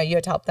helped you. Now you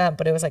had to help them.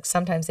 But it was like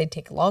sometimes they'd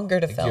take longer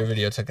to film. Your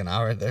video took an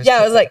hour.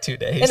 Yeah, it was like 2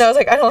 days. And I was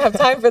like, I don't have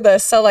time for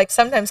this. So like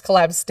sometimes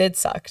collabs did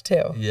suck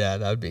too. Yeah,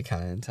 that would be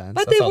kind of intense.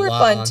 But they were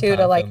fun too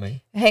to like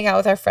hang out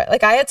with our friends.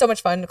 Like I had so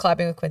much fun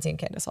collabing with Quincy and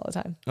Candace all the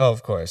time. Oh,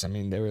 of course. I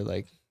mean, they were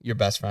like your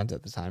best friends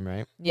at the time,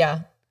 right?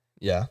 Yeah.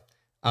 Yeah.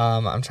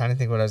 I'm trying to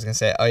think what I was gonna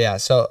say. Oh yeah.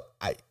 So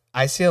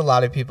I see a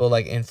lot of people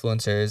like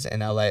influencers in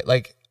LA.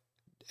 Like,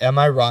 am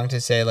I wrong to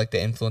say like the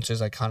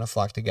influencers like kind of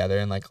flock together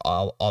and like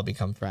all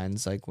become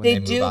friends like when they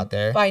move out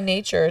there? By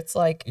nature. It's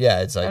like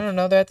it's like I don't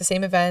know, they're at the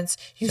same events.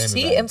 You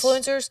see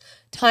influencers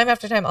time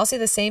after time. I'll see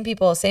the same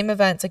people, same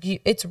events. Like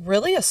it's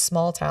really a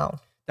small town.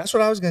 That's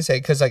what I was gonna say,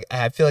 because like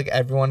I feel like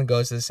everyone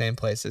goes to the same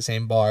place, the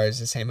same bars,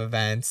 the same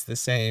events, the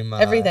same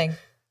everything.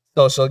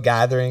 Social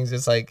gatherings.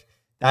 It's like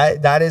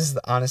that is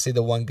honestly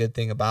the one good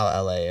thing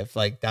about LA. If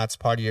like that's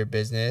part of your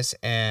business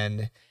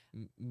and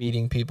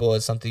meeting people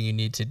is something you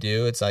need to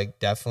do, it's like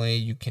definitely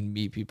you can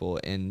meet people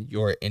in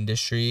your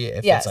industry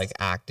if it's like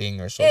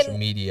acting or social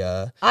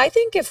media. I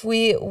think if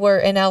we were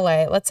in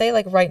LA, let's say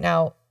like right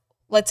now,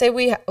 let's say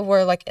we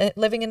were like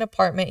living in an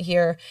apartment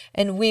here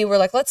and we were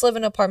like, let's live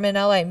in an apartment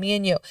in LA, me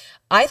and you.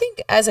 I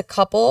think as a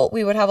couple,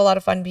 we would have a lot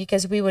of fun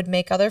because we would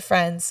make other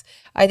friends.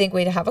 I think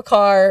we'd have a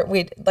car.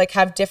 We'd like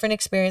have different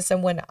experience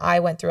than when I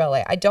went through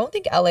LA. I don't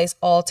think LA's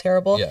all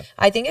terrible. Yeah.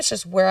 I think it's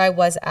just where I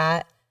was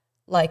at,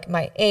 like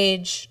my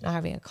age, not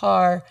having a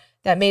car,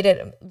 that made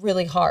it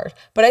really hard.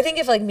 But I think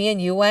if like me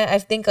and you went, I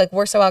think like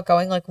we're so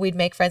outgoing, like we'd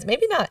make friends,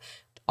 maybe not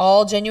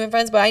all genuine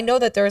friends, but I know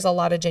that there's a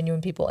lot of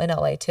genuine people in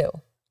LA too.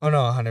 Oh no,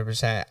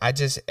 100%. I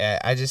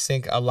just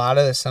think a lot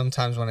of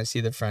sometimes when I see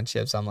the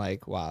friendships, I'm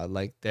like, wow,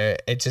 like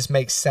it just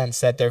makes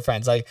sense that they're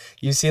friends. Like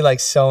you see like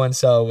so and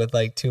so with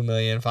like 2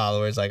 million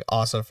followers, like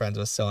also friends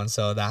with so and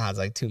so that has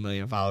like 2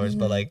 million followers,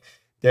 but like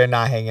they're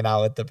not hanging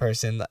out with the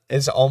person.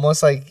 It's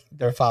almost like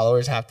their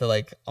followers have to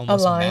like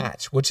almost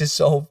match, which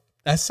is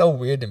that's so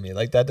weird to me.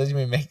 Like that doesn't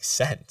even make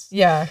sense.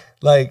 Yeah.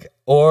 Like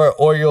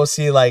or you'll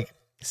see like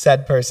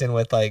said person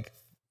with like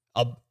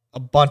a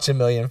bunch of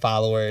million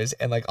followers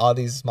and like all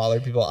these smaller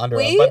people under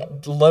them.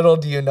 But little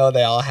do you know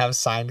they all have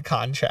signed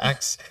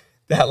contracts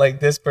that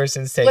like this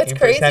person's taking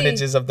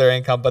percentages of their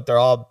income, but they're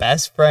all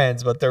best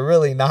friends, but they're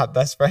really not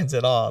best friends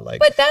at all. Like,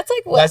 but that's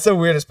like that's the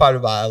weirdest part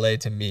about LA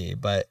to me.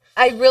 But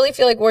I really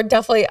feel like we're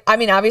definitely, I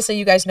mean, obviously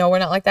you guys know we're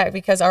not like that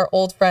because our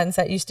old friends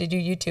that used to do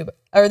YouTube,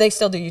 or they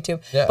still do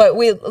YouTube, but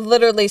we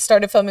literally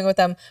started filming with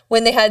them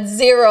when they had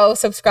 0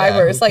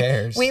 subscribers. Like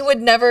cares? We would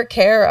never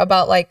care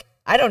about like,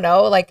 I don't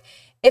know, like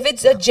if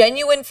it's a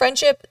genuine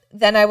friendship,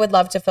 then I would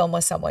love to film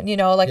with someone, you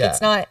know, like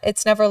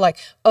it's never like,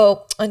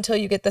 oh, until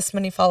you get this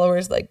many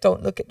followers, like,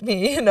 don't look at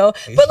me, you know,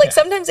 but like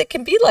sometimes it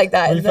can be like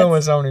that. We film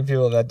with so many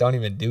people that don't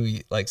even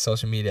do like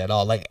social media at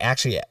all. Like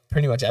actually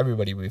pretty much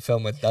everybody we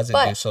film with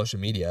doesn't do social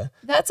media.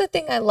 That's the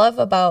thing I love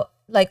about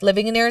like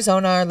living in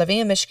Arizona or living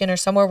in Michigan or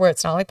somewhere where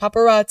it's not like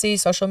paparazzi,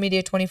 social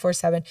media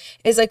 24/7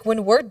 is like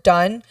when we're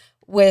done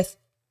with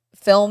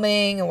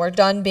filming and we're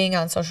done being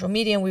on social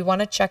media and we want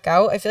to check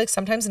out, I feel like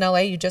sometimes in LA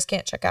you just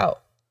can't check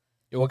out.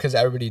 Well, because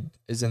everybody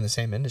is in the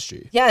same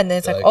industry. Yeah, and then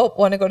it's like, oh,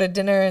 want to go to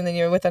dinner and then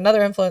you're with another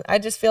influencer. I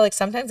just feel like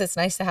sometimes it's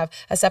nice to have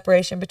a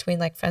separation between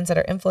like friends that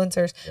are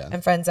influencers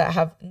and friends that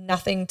have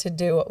nothing to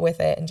do with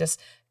it. And just,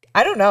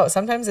 I don't know,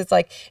 sometimes it's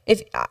like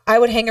if I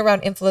would hang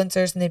around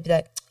influencers and they'd be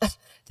like,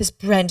 this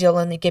brand deal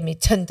only give me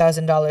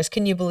 $10,000.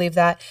 Can you believe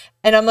that?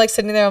 And I'm like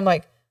sitting there, I'm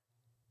like,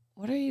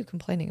 what are you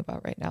complaining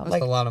about right now? That's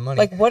like a lot of money.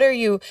 Like, what are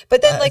you?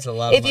 But then, like,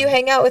 if you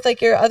hang out with like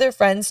your other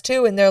friends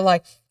too, and they're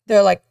like,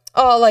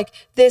 oh, like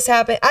this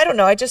happened. I don't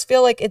know. I just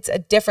feel like it's a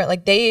different,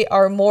 like they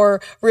are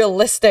more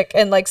realistic.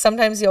 And like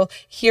sometimes you'll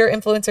hear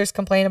influencers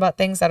complain about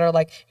things that are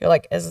like, you're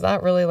like, is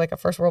that really like a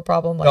first world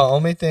problem? Like, the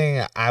only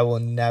thing I will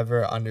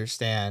never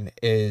understand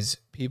is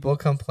people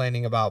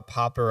complaining about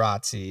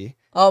paparazzi.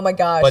 Oh my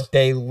gosh. But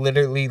they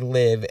literally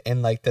live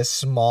in like the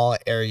small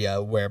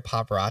area where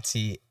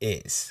paparazzi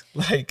is.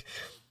 Like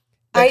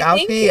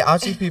I'll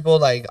see people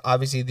like,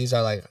 obviously these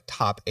are like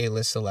top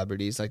A-list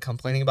celebrities like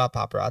complaining about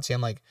paparazzi.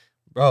 I'm like,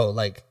 bro,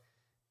 like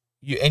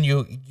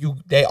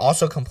they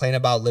also complain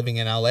about living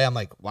in LA. I'm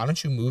like, why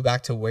don't you move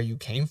back to where you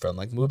came from?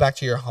 Like move back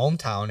to your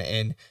hometown,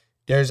 and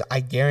I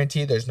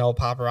guarantee there's no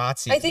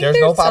paparazzi. There's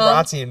no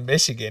paparazzi in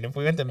Michigan. If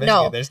we went to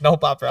Michigan, there's no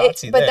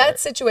paparazzi but there.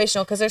 that's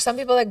situational because there's some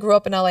people that grew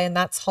up in LA and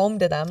that's home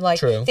to them. Like,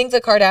 True. think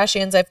the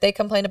Kardashians, if they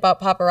complain about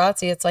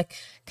paparazzi, it's like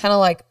kind of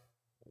like,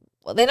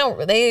 well,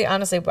 they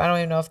honestly, I don't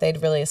even know if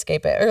they'd really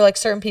escape it. Or like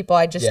certain people,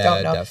 I just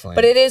don't know. Definitely.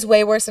 But it is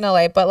way worse in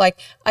LA. But like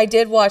I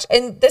did watch,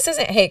 and this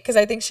isn't hate because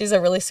I think she's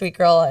a really sweet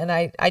girl. And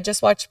I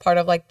just watched part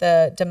of like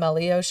the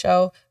D'Amelio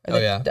show,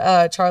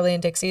 or Charlie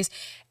and Dixie's.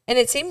 And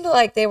it seemed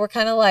like they were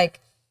kind of like,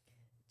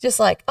 just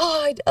like,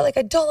 oh, I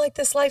don't like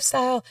this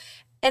lifestyle.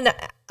 And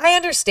I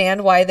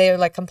understand why they're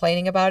like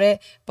complaining about it.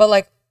 But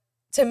like,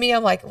 to me,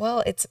 I'm like,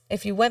 well, it's,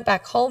 if you went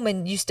back home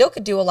and you still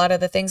could do a lot of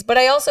the things. But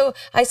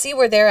I see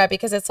where they're at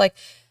because it's like.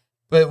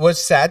 But what's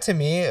sad to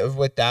me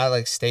with that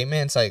like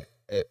statement, it's like,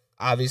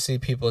 obviously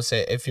people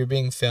say, if you're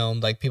being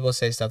filmed, like people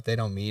say stuff they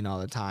don't mean all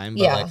the time.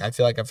 But like, I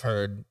feel like I've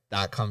heard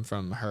that come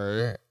from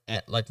her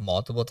like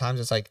multiple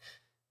times. It's like,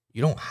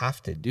 you don't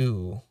have to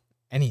do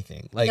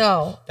anything. Like,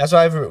 no.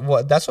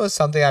 That's what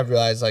something I've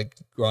realized, like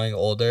growing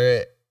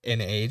older in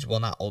age, well,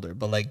 not older,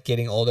 but like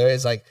getting older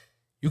is like,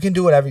 you can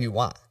do whatever you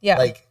want. Yeah.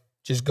 Like,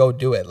 just go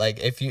do it. Like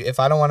if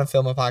I don't want to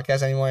film a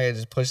podcast anymore, I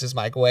just push this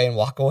mic away and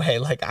walk away.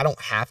 Like I don't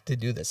have to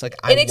do this. Like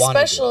I want to do it. And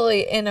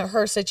especially in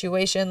her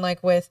situation,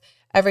 like with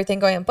everything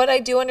going on. But I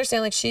do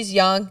understand like she's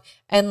young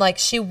and like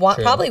she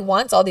probably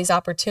wants all these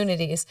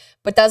opportunities,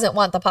 but doesn't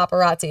want the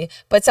paparazzi.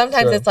 But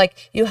sometimes it's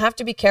like you have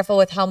to be careful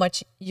with how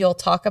much you'll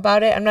talk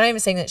about it. I'm not even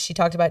saying that she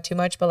talked about it too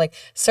much, but like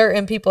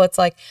certain people, it's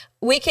like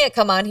we can't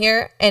come on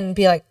here and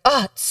be like,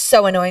 oh, it's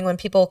so annoying when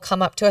people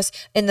come up to us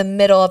in the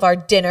middle of our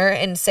dinner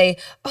and say,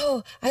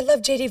 oh, I love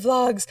JD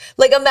Vlogs.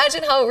 Like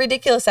imagine how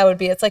ridiculous that would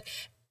be. It's like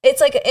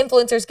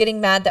influencers getting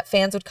mad that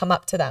fans would come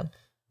up to them.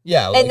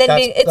 Yeah, like and then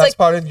it's like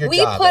part of your we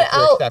job. put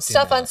out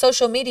stuff on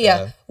social media.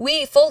 Yeah.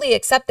 We fully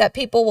accept that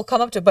people will come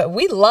up to it, but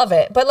we love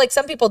it. But like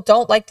some people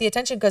don't like the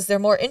attention because they're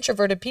more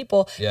introverted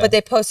people, but they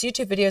post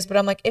YouTube videos. But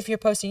I'm like, if you're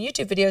posting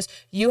YouTube videos,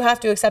 you have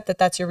to accept that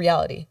that's your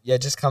reality. Yeah,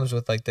 it just comes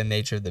with like the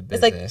nature of the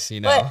business,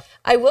 you know. But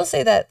I will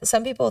say that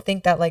some people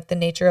think that like the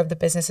nature of the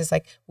business is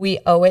like we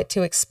owe it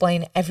to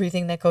explain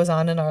everything that goes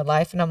on in our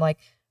life, and I'm like,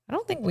 I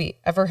don't think we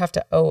ever have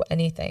to owe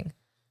anything.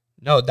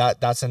 No,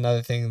 that's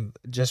another thing.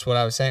 Just what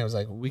I was saying was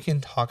like, we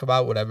can talk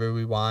about whatever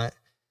we want.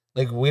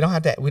 Like we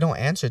don't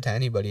answer to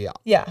anybody.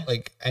 Yeah.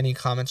 Like any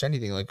comments or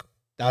anything. Like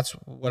that's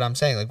what I'm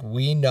saying. Like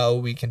we know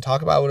we can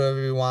talk about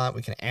whatever we want.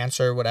 We can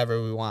answer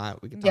whatever we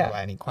want. We can talk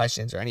about any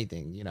questions or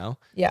anything, you know?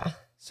 Yeah.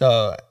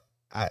 So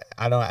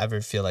I don't ever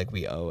feel like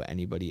we owe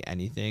anybody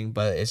anything,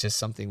 but it's just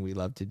something we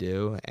love to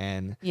do.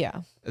 And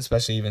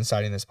especially even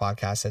starting this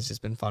podcast has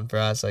just been fun for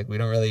us. Like we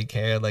don't really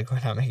care. Like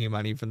we're not making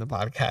money from the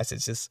podcast.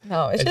 It's just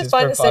it's just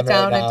fun to sit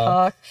down and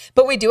talk.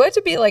 But we do have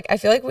to be like, I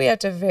feel like we have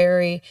to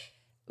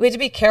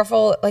be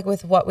careful like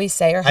with what we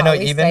say or how we say it.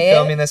 I know even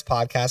filming this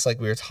podcast,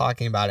 like we were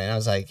talking about it and I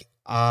was like,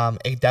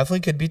 it definitely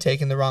could be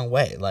taken the wrong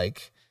way.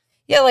 Like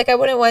yeah, like I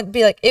wouldn't want to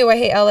be like, ew, I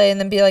hate LA, and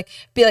then be like,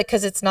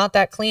 because it's not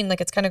that clean.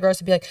 Like it's kind of gross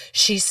to be like,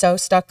 she's so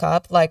stuck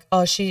up. Like,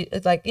 oh, she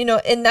like, you know,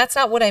 and that's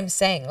not what I'm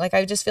saying. Like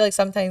I just feel like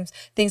sometimes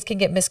things can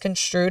get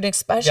misconstrued,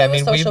 especially with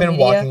social media. We've been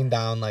walking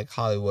down like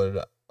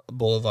Hollywood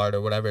Boulevard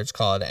or whatever it's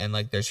called, and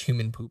like there's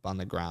human poop on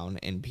the ground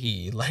and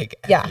pee like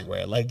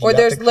everywhere. Like or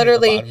there's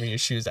literally the your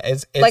shoes.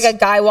 It's like a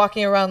guy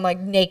walking around like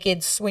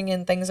naked,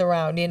 swinging things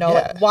around. You know,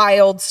 like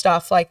wild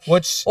stuff. Like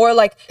or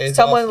like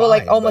someone will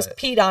like almost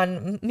peed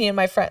on me and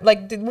my friend.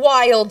 Like the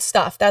wild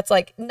stuff that's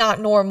like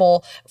not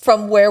normal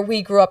from where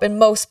we grew up in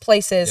most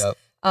places. Yep.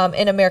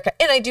 In America.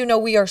 And I do know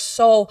we are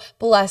so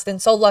blessed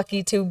and so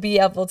lucky to be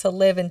able to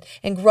live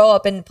and grow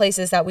up in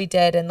places that we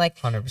did. And like,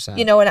 100%.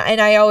 You know, and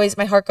I always,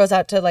 my heart goes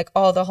out to like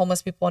all the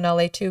homeless people in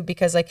LA too,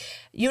 because like,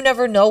 you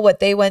never know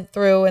what they went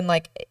through. And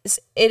like,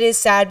 it is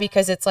sad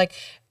because it's like,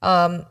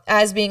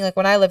 as being like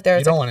when I lived there,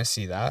 you don't want to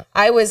see that.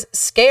 I was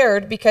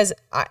scared because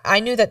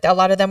I knew that a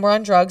lot of them were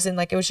on drugs and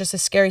like it was just a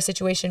scary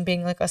situation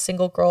being like a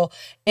single girl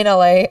in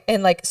LA,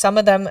 and like some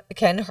of them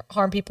can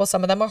harm people,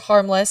 some of them are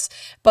harmless,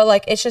 but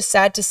like it's just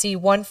sad to see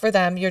one for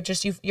them.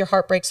 Your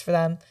heart breaks for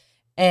them,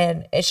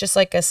 and it's just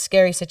like a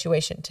scary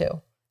situation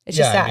too. It's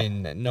just sad. I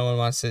mean, no one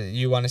wants to.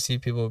 You want to see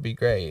people be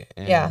great.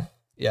 And yeah,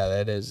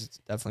 that is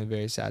definitely a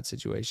very sad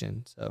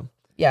situation. So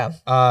yeah,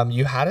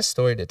 you had a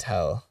story to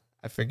tell.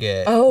 I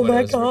forget. Oh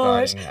my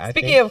gosh!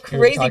 Speaking of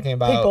crazy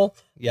people,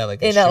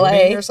 like in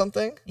LA or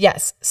something.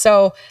 Yes.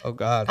 So, oh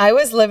god, I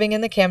was living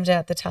in the Camden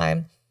at the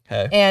time,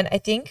 and I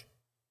think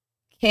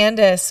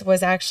Candace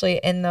was actually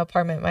in the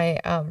apartment, my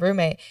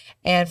roommate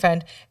and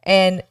friend,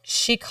 and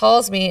she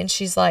calls me and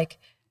she's like,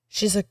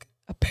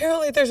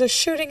 apparently there's a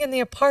shooting in the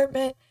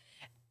apartment.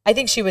 I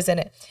think she was in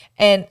it.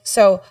 And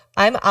so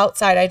I'm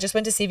outside. I just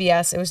went to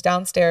CVS. It was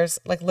downstairs,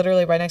 like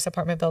literally right next to the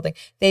apartment building.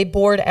 They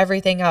board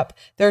everything up.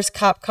 There's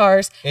cop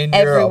cars in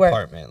everywhere. Your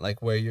apartment, like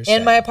where you're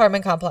in my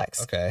apartment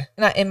complex. Okay.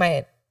 Not in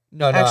my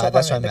no, that's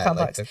what I meant,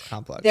 complex. Like the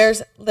complex.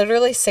 There's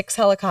literally 6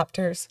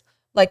 helicopters,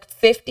 like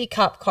 50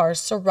 cop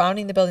cars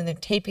surrounding the building. They're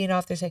taping it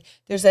off. They're saying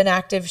there's an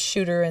active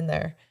shooter in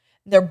there.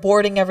 They're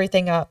boarding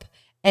everything up.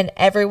 And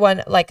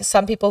everyone, like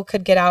some people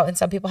could get out and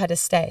some people had to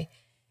stay.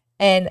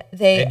 And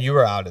you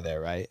were out of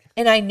there, right?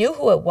 And I knew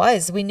who it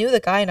was. We knew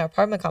the guy in our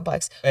apartment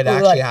complex. It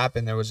actually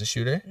happened. There was a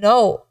shooter?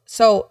 No.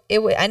 So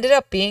it ended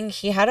up being,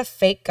 he had a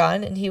fake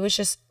gun and he was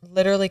just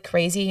literally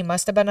crazy. He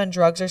must have been on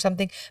drugs or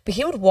something, but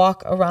he would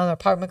walk around the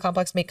apartment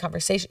complex, make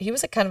conversation. He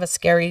was like kind of a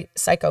scary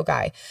psycho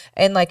guy.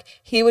 And like,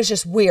 he was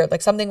just weird.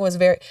 Like something was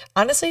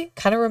honestly,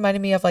 kind of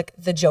reminded me of like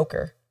the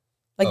Joker.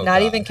 Like,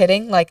 not even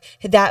kidding. Like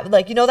that,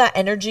 like, you know, that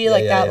energy,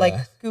 like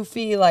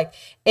goofy, like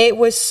it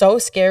was so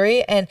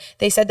scary. And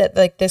they said that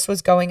like this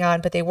was going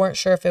on, but they weren't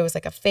sure if it was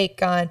like a fake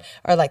gun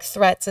or like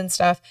threats and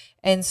stuff.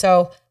 And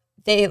so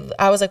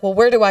I was like, well,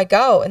 where do I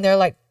go? And they're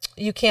like,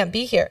 you can't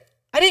be here.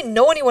 I didn't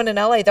know anyone in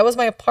LA. That was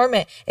my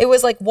apartment. It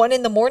was like 1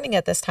 a.m.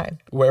 at this time.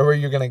 Where were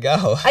you going to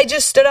go? I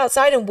just stood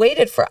outside and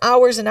waited for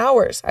hours and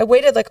hours. I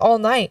waited like all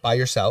night. By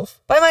yourself?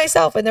 By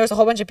myself. And there was a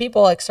whole bunch of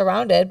people like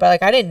surrounded, but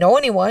like I didn't know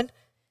anyone.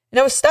 And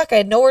I was stuck. I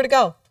had nowhere to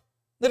go.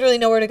 Literally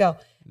nowhere to go.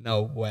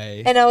 No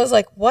way. And I was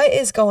like, what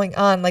is going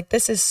on? Like,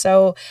 this is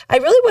so... I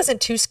really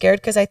wasn't too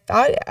scared because I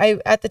thought...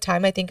 At the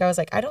time, I think I was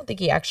like, I don't think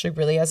he actually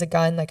really has a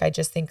gun. Like, I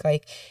just think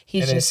like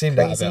he's just crazy. And it seemed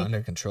to have it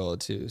under control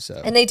too, so...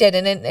 And they did.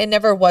 And it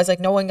never was like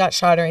no one got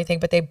shot or anything,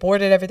 but they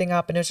boarded everything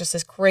up and it was just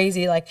this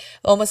crazy, like,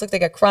 almost looked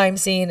like a crime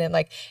scene. And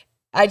like,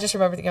 I just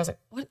remember thinking, I was like,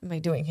 what am I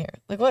doing here?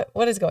 Like,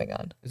 what is going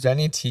on? Is there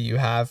any tea you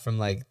have from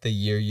like the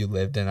year you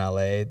lived in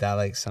LA that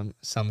like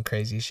some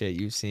crazy shit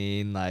you've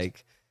seen,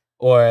 like,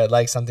 or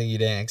like something you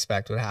didn't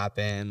expect would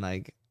happen?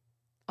 Like,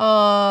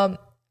 I'm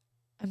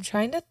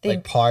trying to think.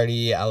 Like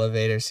party,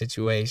 elevator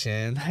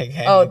situation. Like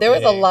anything. Oh, there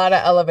was a lot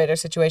of elevator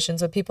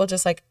situations with people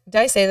just like,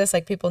 did I say this?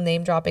 Like people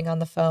name dropping on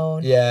the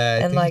phone. Yeah,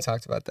 I think like, you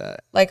talked about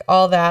that. Like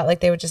all that, like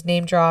they would just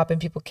name drop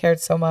and people cared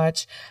so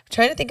much. I'm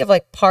trying to think of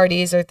like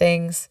parties or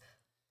things.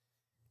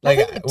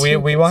 Like we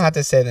won't have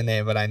to say the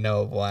name, but I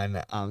know of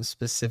one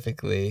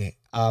specifically.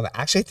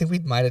 Actually, I think we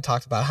might have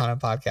talked about it on a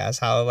podcast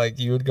how like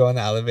you would go in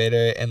the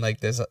elevator and like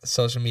this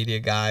social media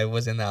guy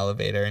was in the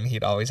elevator and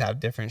he'd always have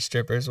different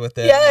strippers with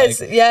him. Yes,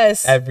 like,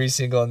 yes. Every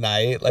single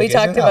night. Like we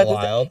talked about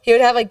this. He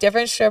would have like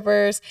different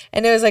strippers,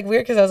 and it was like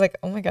weird because I was like,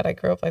 oh my god, I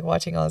grew up like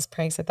watching all his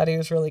pranks. I thought he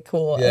was really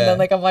cool, and then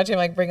like I'm watching him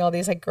like bring all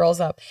these like girls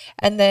up,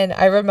 and then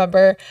I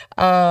remember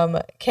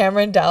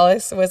Cameron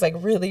Dallas was like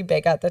really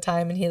big at the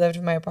time, and he lived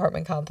in my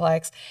apartment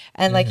complex,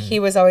 and like he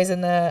was always in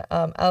the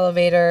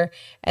elevator,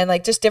 and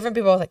like just different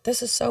people. I was like,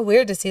 this is so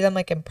weird to see them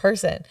like in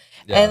person,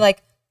 and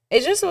like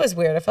it just was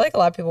weird. I feel like a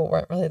lot of people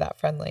weren't really that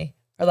friendly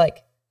or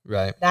like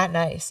that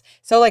nice.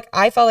 So like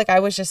I felt like I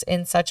was just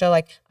in such a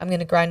like I'm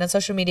gonna grind on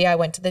social media. I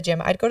went to the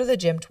gym. I'd go to the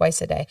gym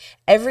twice a day.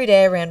 Every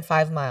day I ran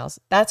 5 miles.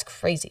 That's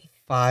crazy.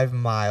 5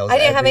 miles. I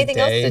didn't have anything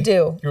else to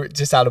do. You were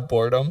just out of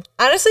boredom.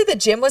 Honestly, the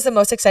gym was the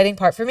most exciting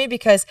part for me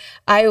because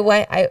I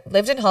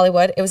lived in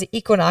Hollywood. It was an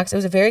Equinox. It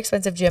was a very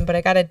expensive gym, but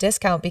I got a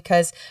discount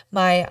because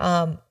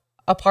my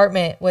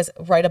apartment was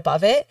right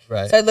above it.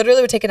 Right. So I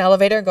literally would take an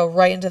elevator and go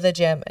right into the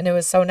gym, and it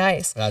was so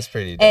nice. That's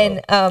pretty dope.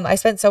 And I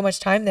spent so much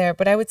time there,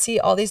 but I would see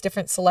all these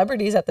different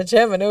celebrities at the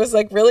gym, and it was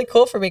like really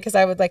cool for me because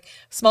I would like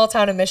small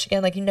town in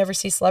Michigan, like you never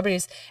see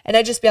celebrities, and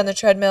I'd just be on the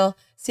treadmill,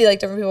 see like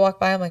different people walk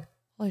by. I'm like,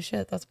 holy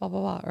shit, that's blah, blah,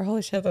 blah. Or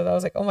holy shit, that I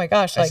was like, oh my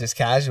gosh. That's like, just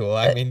casual.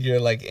 I mean, you're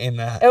like in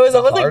the It was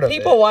almost like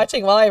people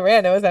watching while I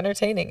ran. It was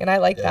entertaining. And I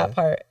liked that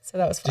part. So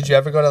that was fun. Did you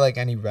ever go to like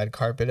any red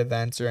carpet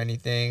events or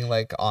anything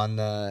like on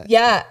the...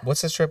 Yeah.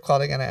 What's the strip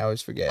called again? I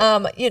always forget.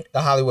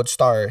 The Hollywood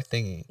Star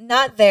thingy.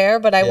 Not there,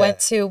 but I went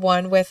to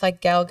one with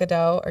like Gal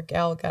Gadot.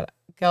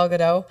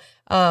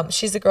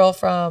 She's the girl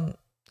from...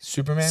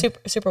 Superman?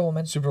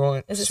 Superwoman.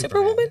 Superwoman. Is it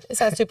Superwoman? Is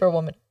that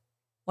Superwoman?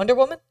 Wonder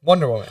Woman.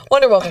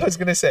 I was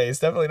gonna say it's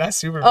definitely not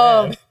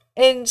Superman.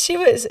 And she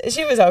was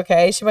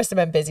okay. She must have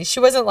been busy. She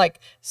wasn't like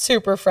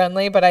super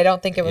friendly, but I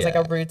don't think it was like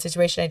a rude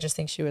situation. I just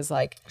think she was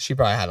like she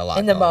probably had a lot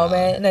in the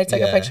moment. And I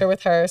took a picture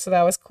with her, so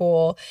that was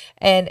cool.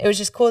 And it was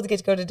just cool to get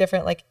to go to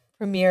different like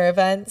premiere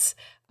events.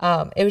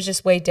 It was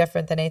just way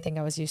different than anything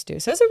I was used to.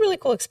 So it was a really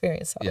cool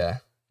experience. Though. Yeah.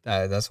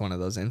 That's one of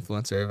those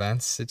influencer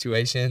events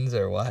situations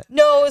or what?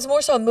 No, it was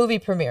more so a movie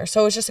premiere.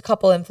 So it was just a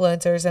couple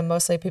influencers and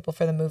mostly people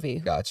for the movie.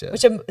 Gotcha.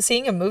 Which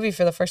seeing a movie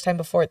for the first time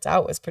before it's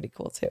out was pretty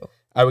cool too. All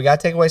right, we got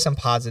to take away some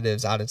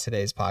positives out of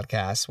today's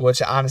podcast,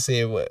 which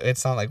honestly,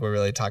 it's not like we're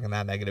really talking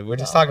that negative. We're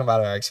just talking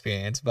about our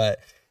experience, but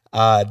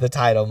the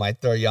title might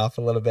throw you off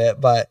a little bit.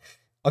 But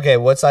okay,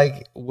 what's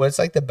like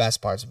the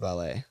best parts of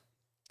LA?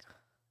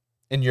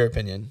 In your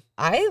opinion?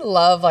 I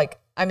love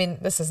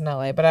this is in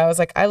LA, but I was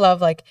like, I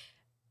love like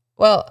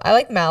Well, I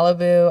like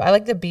Malibu. I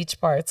like the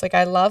beach parts. Like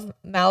I love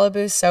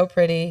Malibu, so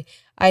pretty.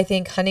 I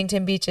think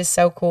Huntington Beach is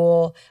so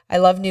cool. I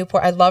love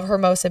Newport. I love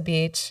Hermosa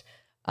Beach.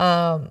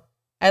 I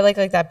like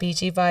that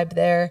beachy vibe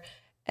there.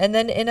 And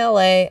then in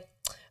LA,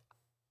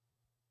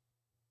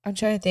 I'm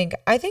trying to think.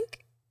 I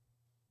think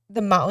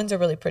the mountains are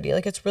really pretty.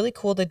 Like it's really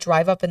cool to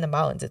drive up in the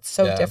mountains. It's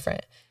so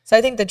different. So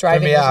I think the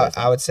driving. For me,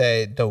 I would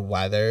say the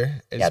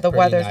weather is the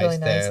weather's nice really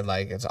there. nice.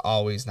 Like it's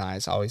always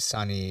nice, always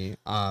sunny.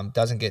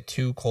 Doesn't get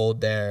too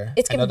cold there.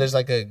 It's I know there's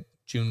like a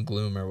June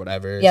gloom or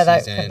whatever. Yeah,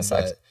 that season, kind of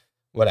sucks. but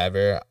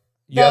whatever.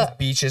 You have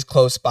beaches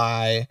close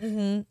by,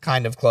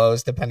 kind of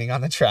close depending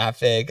on the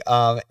traffic.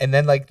 And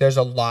then like there's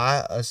a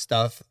lot of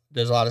stuff.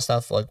 There's a lot of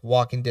stuff like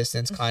walking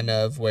distance, kind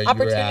of where you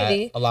were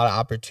at. A lot of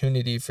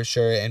opportunity for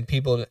sure, and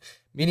people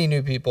meeting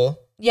new people.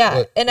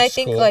 Yeah, and I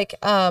think cool. Like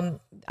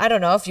I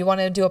don't know if you want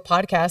to do a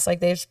podcast, like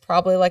there's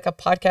probably like a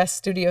podcast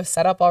studio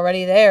set up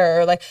already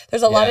there, or like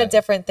there's a lot of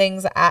different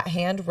things at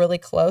hand, really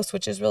close,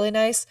 which is really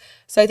nice.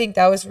 So I think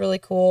that was really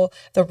cool.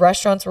 The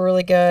restaurants were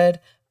really good.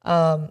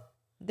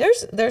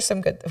 There's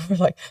some good. We're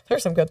like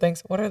there's some good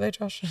things. What are they,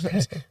 Josh?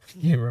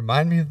 You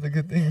remind me of the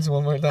good things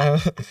one more time.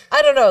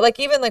 I don't know. Like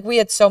even like we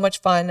had so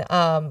much fun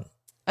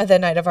the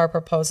night of our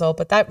proposal,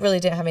 but that really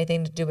didn't have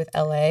anything to do with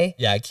LA.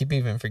 Yeah, I keep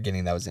even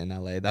forgetting that was in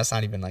LA. That's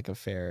not even like a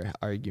fair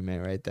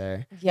argument right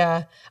there.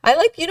 Yeah, I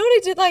like. You know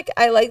what I did like?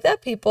 I like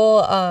that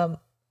people. I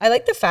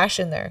like the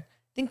fashion there.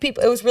 I think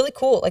people. It was really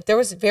cool. Like there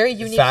was very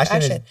unique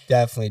fashion. Is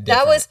definitely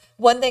different. That was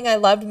one thing I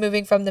loved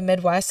moving from the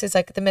Midwest. Is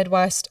like the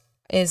Midwest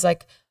is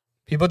like.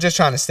 People just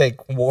trying to stay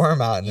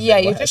warm out in the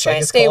Midwest. You're just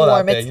trying to stay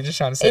warm. You're just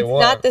trying to stay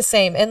warm. It's not the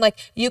same. And like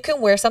you can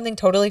wear something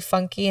totally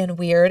funky and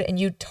weird and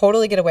you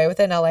totally get away with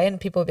it in LA and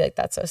people will be like,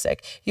 that's so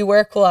sick. You wear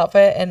a cool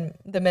outfit in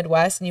the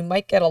Midwest and you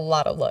might get a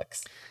lot of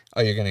looks.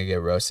 Oh, you're going to get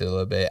roasted a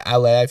little bit.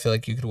 LA, I feel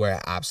like you could wear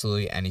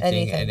absolutely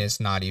anything. And it's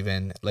not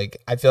even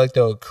like, I feel like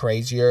the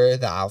crazier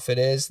the outfit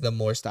is, the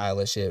more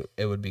stylish it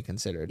would be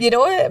considered. You know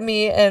what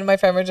me and my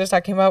friend were just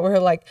talking about? We were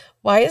like,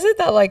 why is it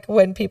that like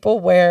when people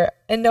wear,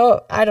 and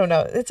no, I don't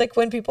know. It's like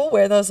when people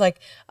wear those like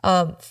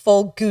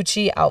full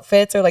Gucci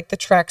outfits or like the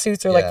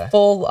tracksuits or like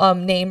full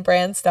name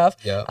brand stuff.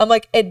 Yeah. I'm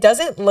like, it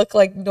doesn't look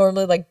like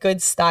normally like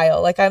good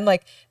style. Like I'm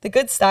like, the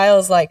good style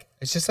is like,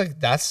 it's just like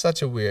that's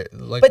such a weird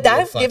like. But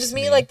that gives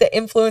me like the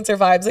influencer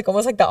vibes, like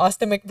almost like the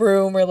Austin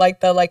McBroom or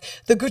like the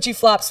Gucci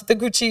flops with the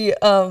Gucci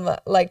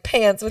like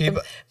pants with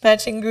the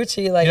matching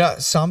Gucci. Like you know,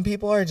 some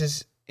people are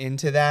just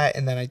into that,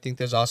 and then I think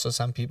there's also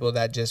some people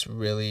that just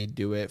really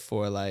do it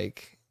for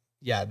like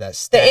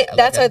that's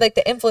why like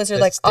the influencer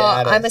like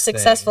I'm a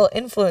successful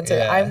influencer.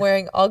 Yeah. I'm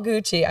wearing all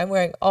Gucci. I'm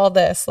wearing all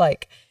this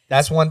like.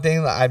 That's one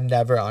thing that I've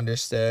never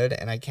understood,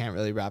 and I can't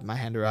really wrap my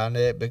hand around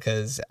it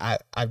because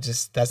I've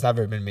just that's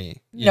never been me.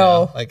 You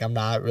know? Like I'm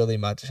not really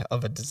much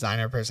of a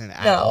designer person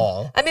at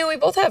all. I mean, we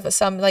both have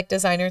some like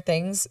designer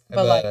things,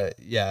 but like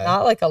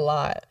not like a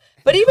lot.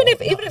 But even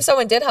if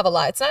someone did have a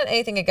lot, it's not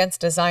anything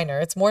against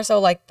designer. It's more so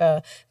like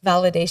the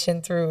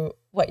validation through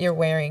what you're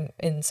wearing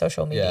in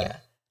social media. Yeah.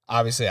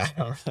 Obviously, I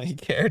don't really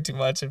care too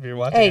much if you're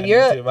watching on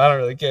YouTube. I don't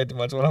really care too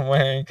much what I'm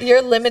wearing.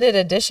 You're limited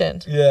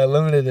edition. Yeah,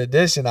 limited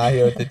edition out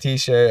here with the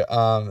t-shirt.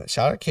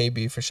 Shout out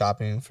KB for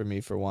shopping for me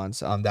for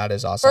once. That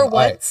is awesome. For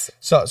once. Right.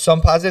 So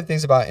some positive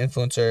things about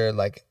influencer,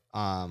 like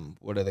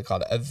what are they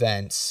called?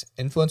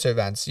 Influencer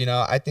events. You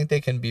know, I think they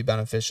can be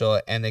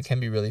beneficial and they can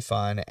be really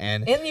fun.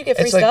 And you get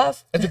free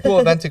stuff. It's a cool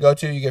event to go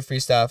to. You get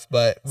free stuff.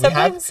 But we've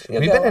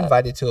been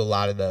invited to a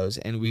lot of those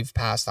and we've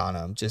passed on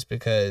them just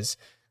because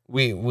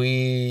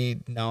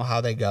we know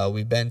how they go.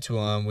 We've been to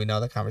them. We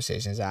know the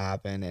conversations that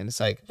happen. And it's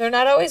like they're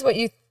not always what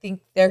you think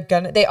they're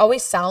gonna. They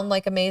always sound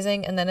like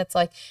amazing. And then it's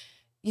like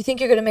you think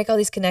you're going to make all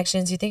these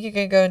connections. You think you're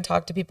going to go and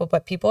talk to people,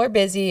 but people are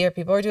busy or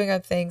people are doing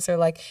other things or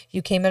like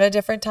you came at a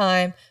different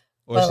time.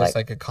 Or it's just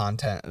like a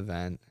content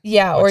event.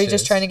 Yeah. Or you're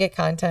just trying to get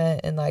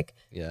content and like,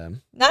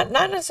 not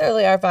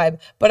necessarily our vibe,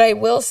 but I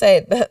will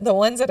say the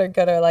ones that are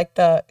good are like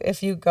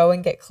if you go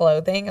and get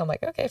clothing, I'm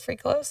like, okay, free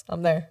clothes.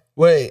 I'm there.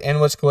 And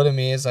what's cool to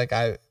me is like,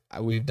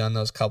 we've done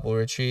those couple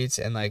retreats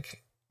and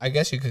like, I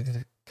guess you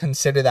could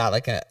consider that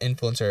like an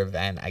influencer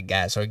event, I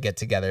guess, or get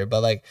together,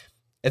 but like,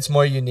 it's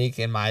more unique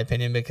in my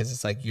opinion because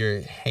it's like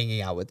you're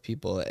hanging out with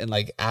people and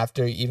like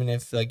after, even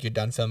if like you're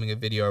done filming a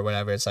video or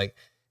whatever, it's like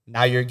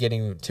now you're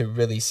getting to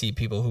really see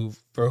people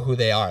for who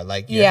they are.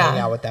 Like you're hanging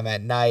out with them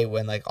at night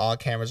when like all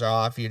cameras are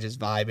off, you're just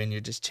vibing,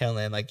 you're just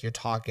chilling, like you're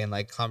talking,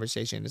 like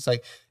conversation. It's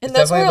like, it's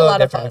definitely a little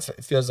different.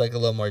 It feels like a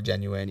little more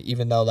genuine,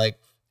 even though like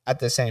at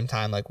the same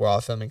time, like we're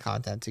all filming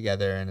content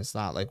together and it's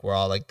not like we're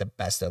all like the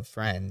best of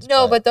friends.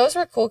 No, but those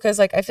were cool because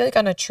like I feel like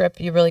on a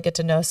trip you really get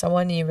to know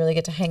someone, you really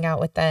get to hang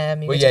out with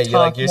them. You're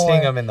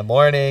seeing them in the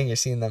morning, you're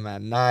seeing them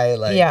at night,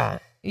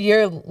 like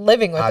you're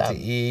living with them. Out to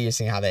eat, you're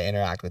seeing how they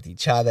interact with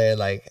each other.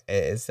 Like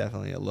it's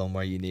definitely a little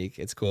more unique.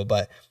 It's cool,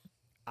 but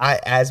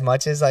as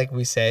much as like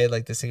we say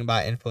like this thing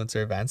about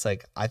influencer events,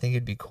 like I think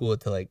it'd be cool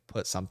to like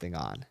put something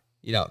on.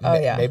 You know,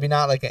 maybe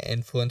not like an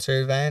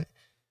influencer event.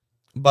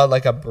 but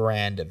like a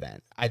brand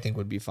event, I think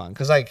would be fun.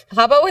 Cause like,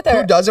 how about with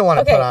who doesn't want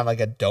to put on like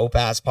a dope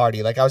ass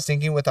party? Like I was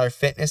thinking with our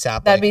fitness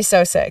app, that'd be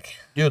so sick.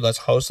 Dude, let's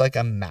host like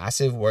a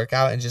massive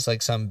workout and just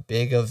like some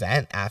big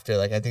event after.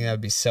 Like I think that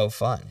would be so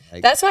fun.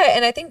 Like, that's why,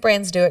 and I think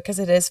brands do it because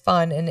it is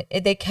fun and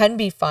they can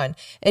be fun.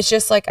 It's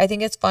just like, I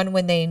think it's fun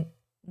when they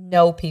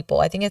know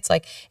people. I think it's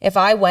like if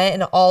I went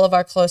and all of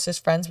our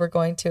closest friends were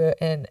going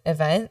to an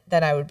event,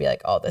 then I would be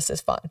like, oh, this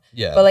is fun.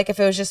 Yeah. But like if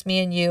it was just me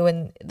and you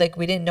and like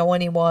we didn't know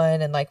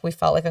anyone and like we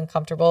felt like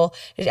uncomfortable,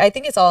 I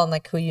think it's all on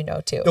like who you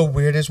know too. The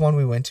weirdest one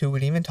we went to,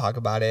 we didn't even talk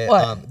about it.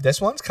 What? This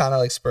one's kind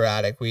of like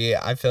sporadic.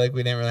 I feel like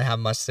we didn't really have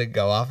much to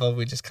go off of.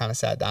 We just kind of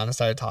sat down and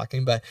started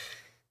talking. But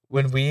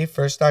when we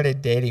first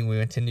started dating, we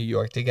went to New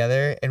York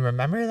together. And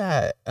remember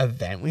that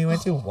event we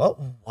went to? What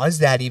was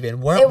that even?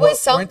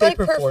 Weren't they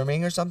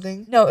performing or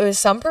something? No, it was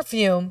some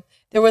perfume.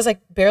 There was like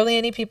barely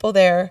any people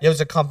there. It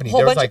was a company. Whole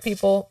there was bunch like of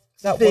people.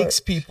 Six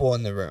people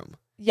in the room.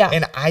 Yeah.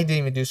 And I didn't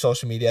even do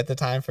social media at the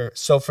time.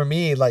 So for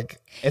me, like,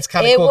 it's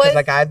kind of cool because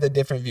like I had the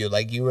different view.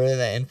 Like you were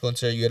the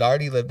influencer. You had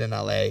already lived in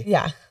LA.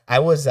 Yeah. I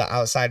was the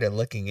outsider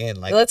looking in.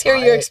 Like, let's hear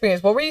your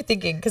experience. What were you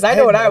thinking? Because I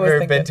know what I was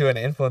thinking. I've never been to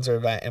an influencer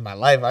event in my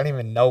life. I don't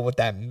even know what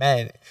that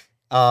meant.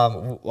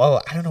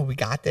 Well, I don't know. We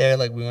got there,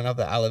 like we went up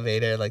the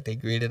elevator, like they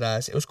greeted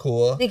us. It was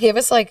cool. They gave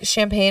us like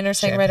champagne or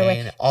something right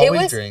away.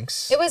 Always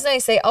drinks. It was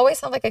nice. They always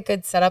have like a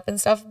good setup and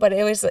stuff, but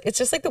it's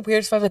just like the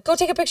weird stuff. Like, go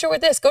take a picture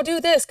with this. Go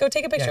do this. Go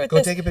take a picture with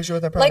this. Go take a picture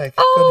with our product. Like,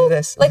 oh, go do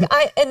this. Like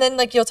and then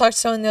like you'll talk to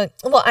someone. They're like,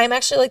 well, I'm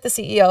actually like the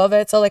CEO of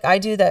it, so like I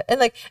do that, and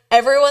like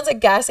everyone's like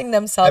gassing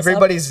themselves.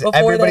 Everybody's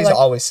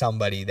always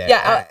somebody there.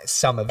 Yeah, at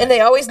some event. and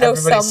they always know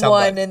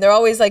someone, and they're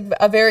always like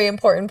a very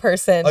important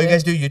person. Oh, you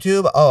guys do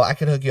YouTube? Oh, I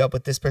could hook you up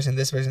with this person,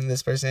 this person,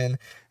 this person.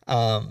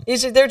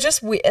 They're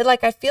just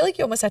like I feel like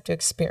you almost have to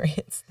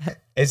experience that.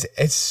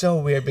 It's so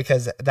weird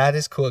because that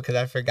is cool because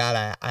I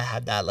forgot I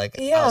had that like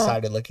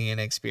outside of looking in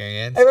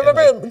experience. I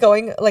remember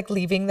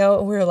leaving though,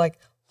 and we were like,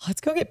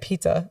 let's go get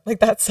pizza. Like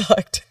that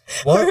sucked.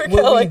 What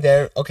were we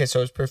there? Okay, so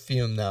it was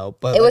perfume though,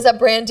 but it was a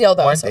brand deal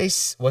though.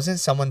 Wasn't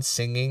someone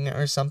singing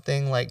or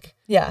something like?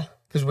 Yeah.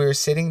 Because we were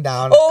sitting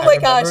down. Oh my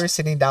gosh. We were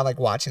sitting down like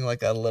watching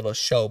like a little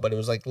show, but it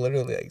was like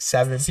literally like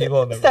 7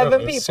 people in the room. 7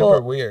 people. It was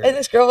super weird. And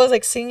this girl was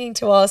like singing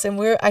to us,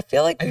 and I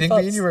feel like I think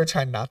me and you were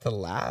trying not to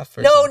laugh.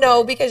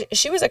 No, because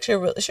she was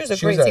actually she was a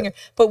great singer,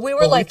 but we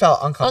were like we felt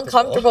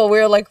uncomfortable. We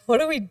were like, what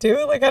do we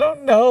do? Like I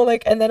don't know.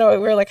 Like and then we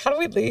were like, how do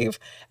we leave?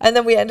 And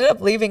then we ended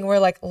up leaving. We're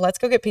like, let's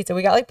go get pizza.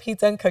 We got like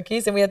pizza and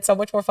cookies, and we had so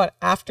much more fun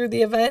after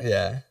the event.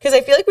 Yeah. Because I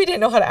feel like we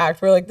didn't know how to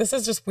act. We're like, this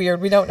is just weird.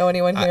 We don't know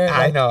anyone here.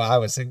 I know. I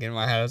was thinking in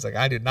my head, I was like,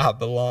 I do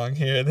not belong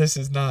here. This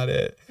is not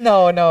it.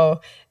 No.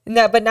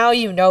 But now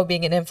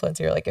being an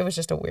influencer, like it was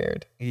just a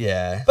weird.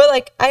 Yeah. But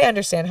like I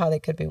understand how they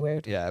could be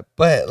weird. Yeah.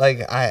 But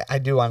like I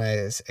do want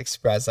to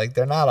express like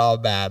they're not all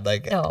bad.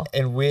 Like no.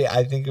 And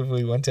I think if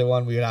we went to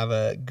one, we would have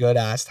a good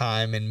ass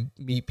time and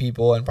meet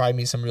people and probably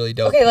meet some really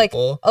dope people. Like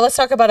let's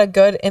talk about a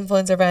good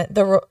influencer event.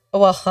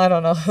 I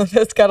don't know.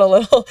 That's got a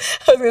little.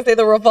 I was gonna say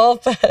the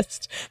Revolve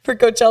Fest for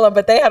Coachella,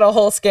 but they had a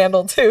whole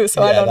scandal too.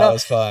 So I don't know. That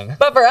was fun.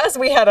 But for us,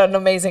 we had an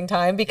amazing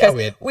time because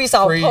we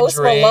saw Post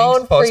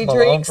Malone, free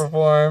drinks.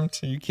 Performed.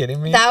 Are you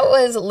kidding me? That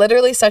was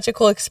literally such a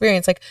cool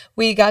experience. Like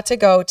we got to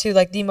go to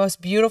like the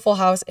most beautiful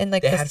house in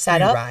like they the had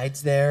setup. Free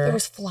rides there. There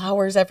was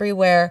flowers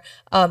everywhere.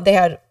 They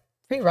had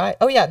free ride.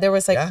 Oh yeah, there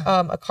was like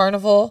a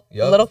carnival,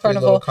 little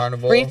carnival,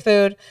 free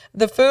food.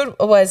 The food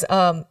was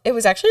it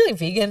was actually like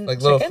vegan,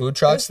 like little food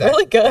trucks. It was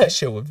really good. That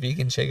shit with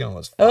vegan chicken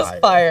was fire. It was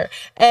fire.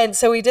 And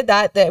so we did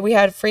that. That we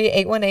had free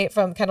 818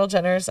 from Kendall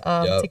Jenner's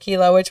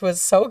tequila, which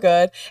was so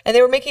good. And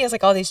they were making us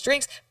like all these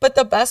drinks. But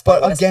the best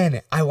part was,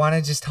 again, I want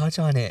to just touch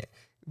on it.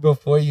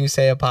 Before you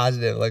say a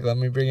positive, like let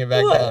me bring it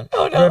back down.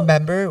 Oh, no.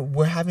 Remember,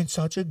 we're having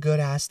such a good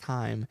ass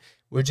time.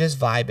 We're just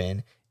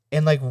vibing.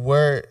 And like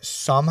we're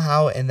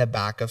somehow in the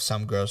back of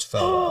some girl's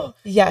photo.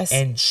 Yes.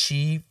 And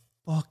she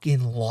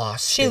fucking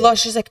lost. She's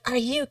like, are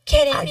you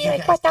kidding me?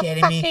 Like, what the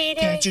fuck are you doing?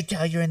 Can't you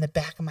tell you're in the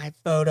back of my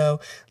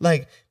photo?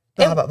 Like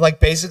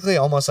basically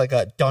almost like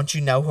a don't you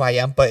know who I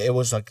am? But it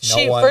was like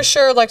she for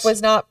sure like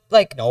was not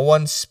like no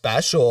one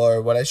special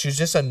or whatever. She was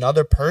just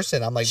another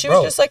person. I'm like, she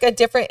was just like a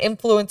different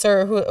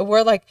influencer who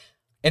we're like.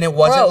 And it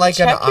wasn't like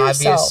an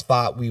obvious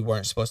spot we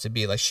weren't supposed to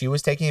be. Like she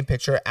was taking a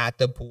picture at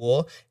the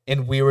pool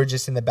and we were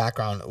just in the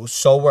background.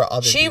 So were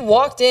other people. She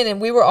walked in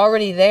and we were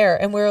already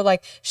there and we were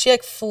like, she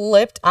like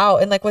flipped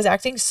out and like was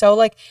acting so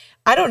like,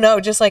 I don't know,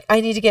 just like I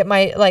need to get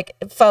my like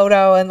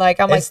photo and like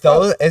I'm it's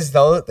like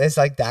it's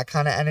like that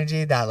kind of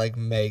energy that like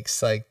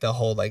makes like the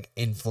whole like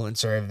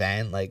influencer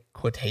event like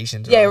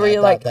quotations. Yeah, where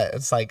you're like that.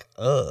 It's like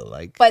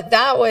like. But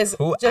that was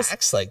who just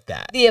acts like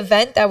that. The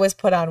event that was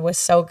put on was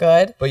so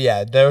good. But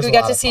yeah, we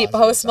got to see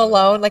Post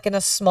Malone like in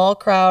a small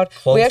crowd.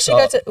 We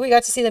actually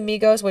got to see the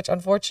Migos, which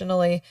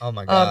unfortunately, oh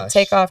my gosh,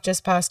 Takeoff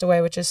just passed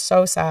away, which is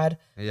so sad.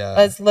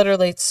 Yeah, it's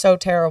literally so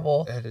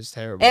terrible. It is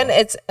terrible. And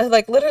it's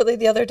like literally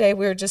the other day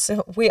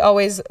we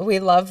we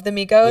love the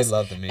Migos. We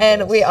love the Migos.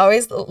 And we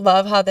always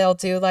love how they'll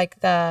do like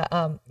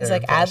the it's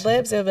like ad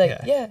libs. It'll be like,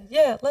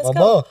 yeah, let's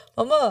go.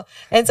 Mama.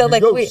 And so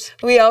like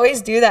we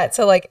always do that.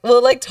 So like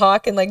we'll like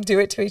talk and like do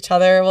it to each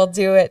other. We'll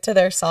do it to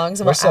their songs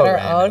and we'll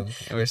add our own.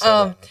 We're so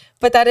random.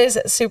 But that is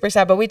super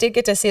sad. But we did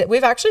get to see it.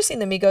 We've actually seen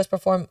the Migos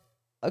perform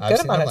a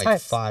good amount of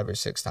times. 5 or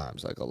 6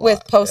 times, like a lot.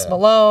 With Post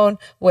Malone,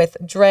 with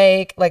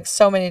Drake, like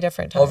so many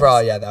different times.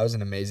 Overall, yeah, that was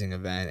an amazing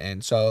event.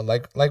 And so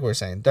like we're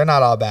saying, they're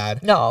not all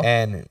bad. No.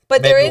 And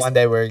but maybe one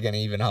day we're going to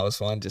even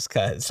host one just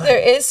because. There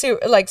is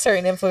like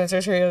certain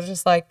influencers who are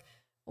just like,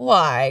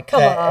 why?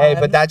 Come on. Hey,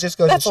 but that just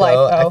goes to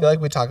show. I feel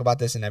like we talk about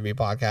this in every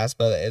podcast,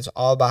 but it's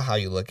all about how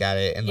you look at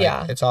it. And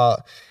like it's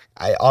all...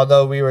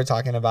 although we were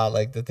talking about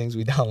like the things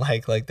we don't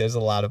like there's a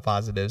lot of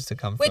positives to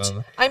come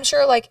from I'm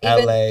sure like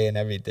even LA and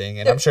everything.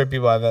 And I'm sure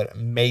people have had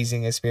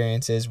amazing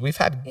experiences. We've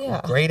had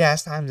great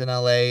ass times in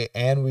LA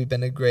and we've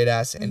been to great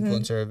ass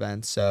influencer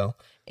events. So,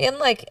 and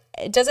like,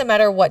 it doesn't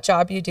matter what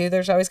job you do.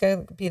 There's always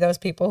going to be those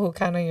people who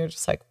kind of, you're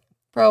just like,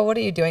 bro, what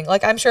are you doing?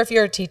 Like, I'm sure if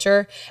you're a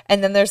teacher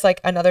and then there's like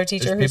another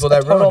teacher who's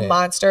a total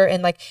monster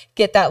and like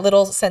get that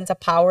little sense of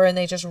power and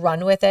they just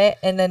run with it.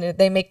 And then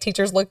they make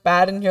teachers look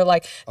bad. And you're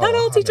like, not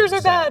all teachers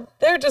are bad.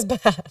 They're just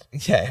bad.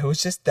 Yeah. It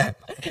was just them.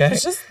 Okay? It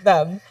was just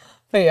them.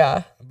 But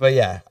yeah.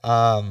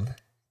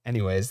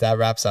 Anyways, that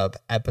wraps up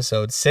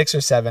episode 6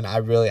 or 7. I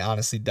really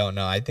honestly don't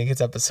know. I think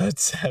it's episode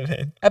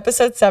 7.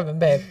 Episode 7,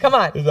 babe. Come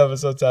on. It's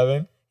episode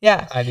 7.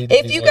 Yeah.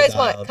 If you guys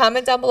want,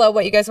 comment down below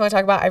what you guys want to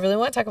talk about. I really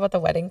want to talk about the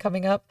wedding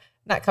coming up.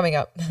 Not coming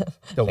up.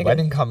 The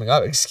wedding coming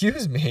up.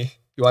 Excuse me.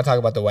 You want to talk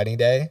about the wedding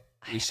day?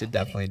 We should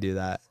definitely do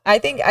that. I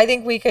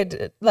think we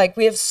could, like,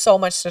 we have so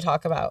much to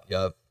talk about.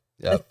 Yep.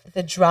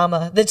 The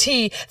drama, the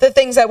tea, the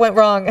things that went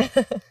wrong.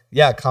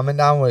 Yeah. Comment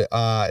down with,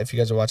 if you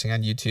guys are watching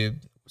on YouTube,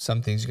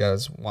 some things you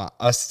guys want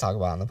us to talk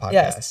about on the podcast.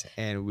 Yes.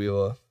 And we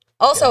will.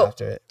 Also,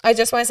 I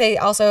just want to say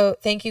also,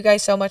 thank you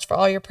guys so much for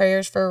all your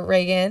prayers for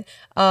Reagan.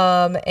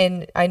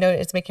 And I know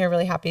it's making her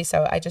really happy.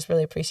 So I just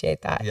really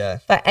appreciate that. Yeah.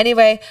 But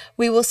anyway,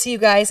 we will see you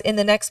guys in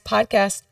the next podcast.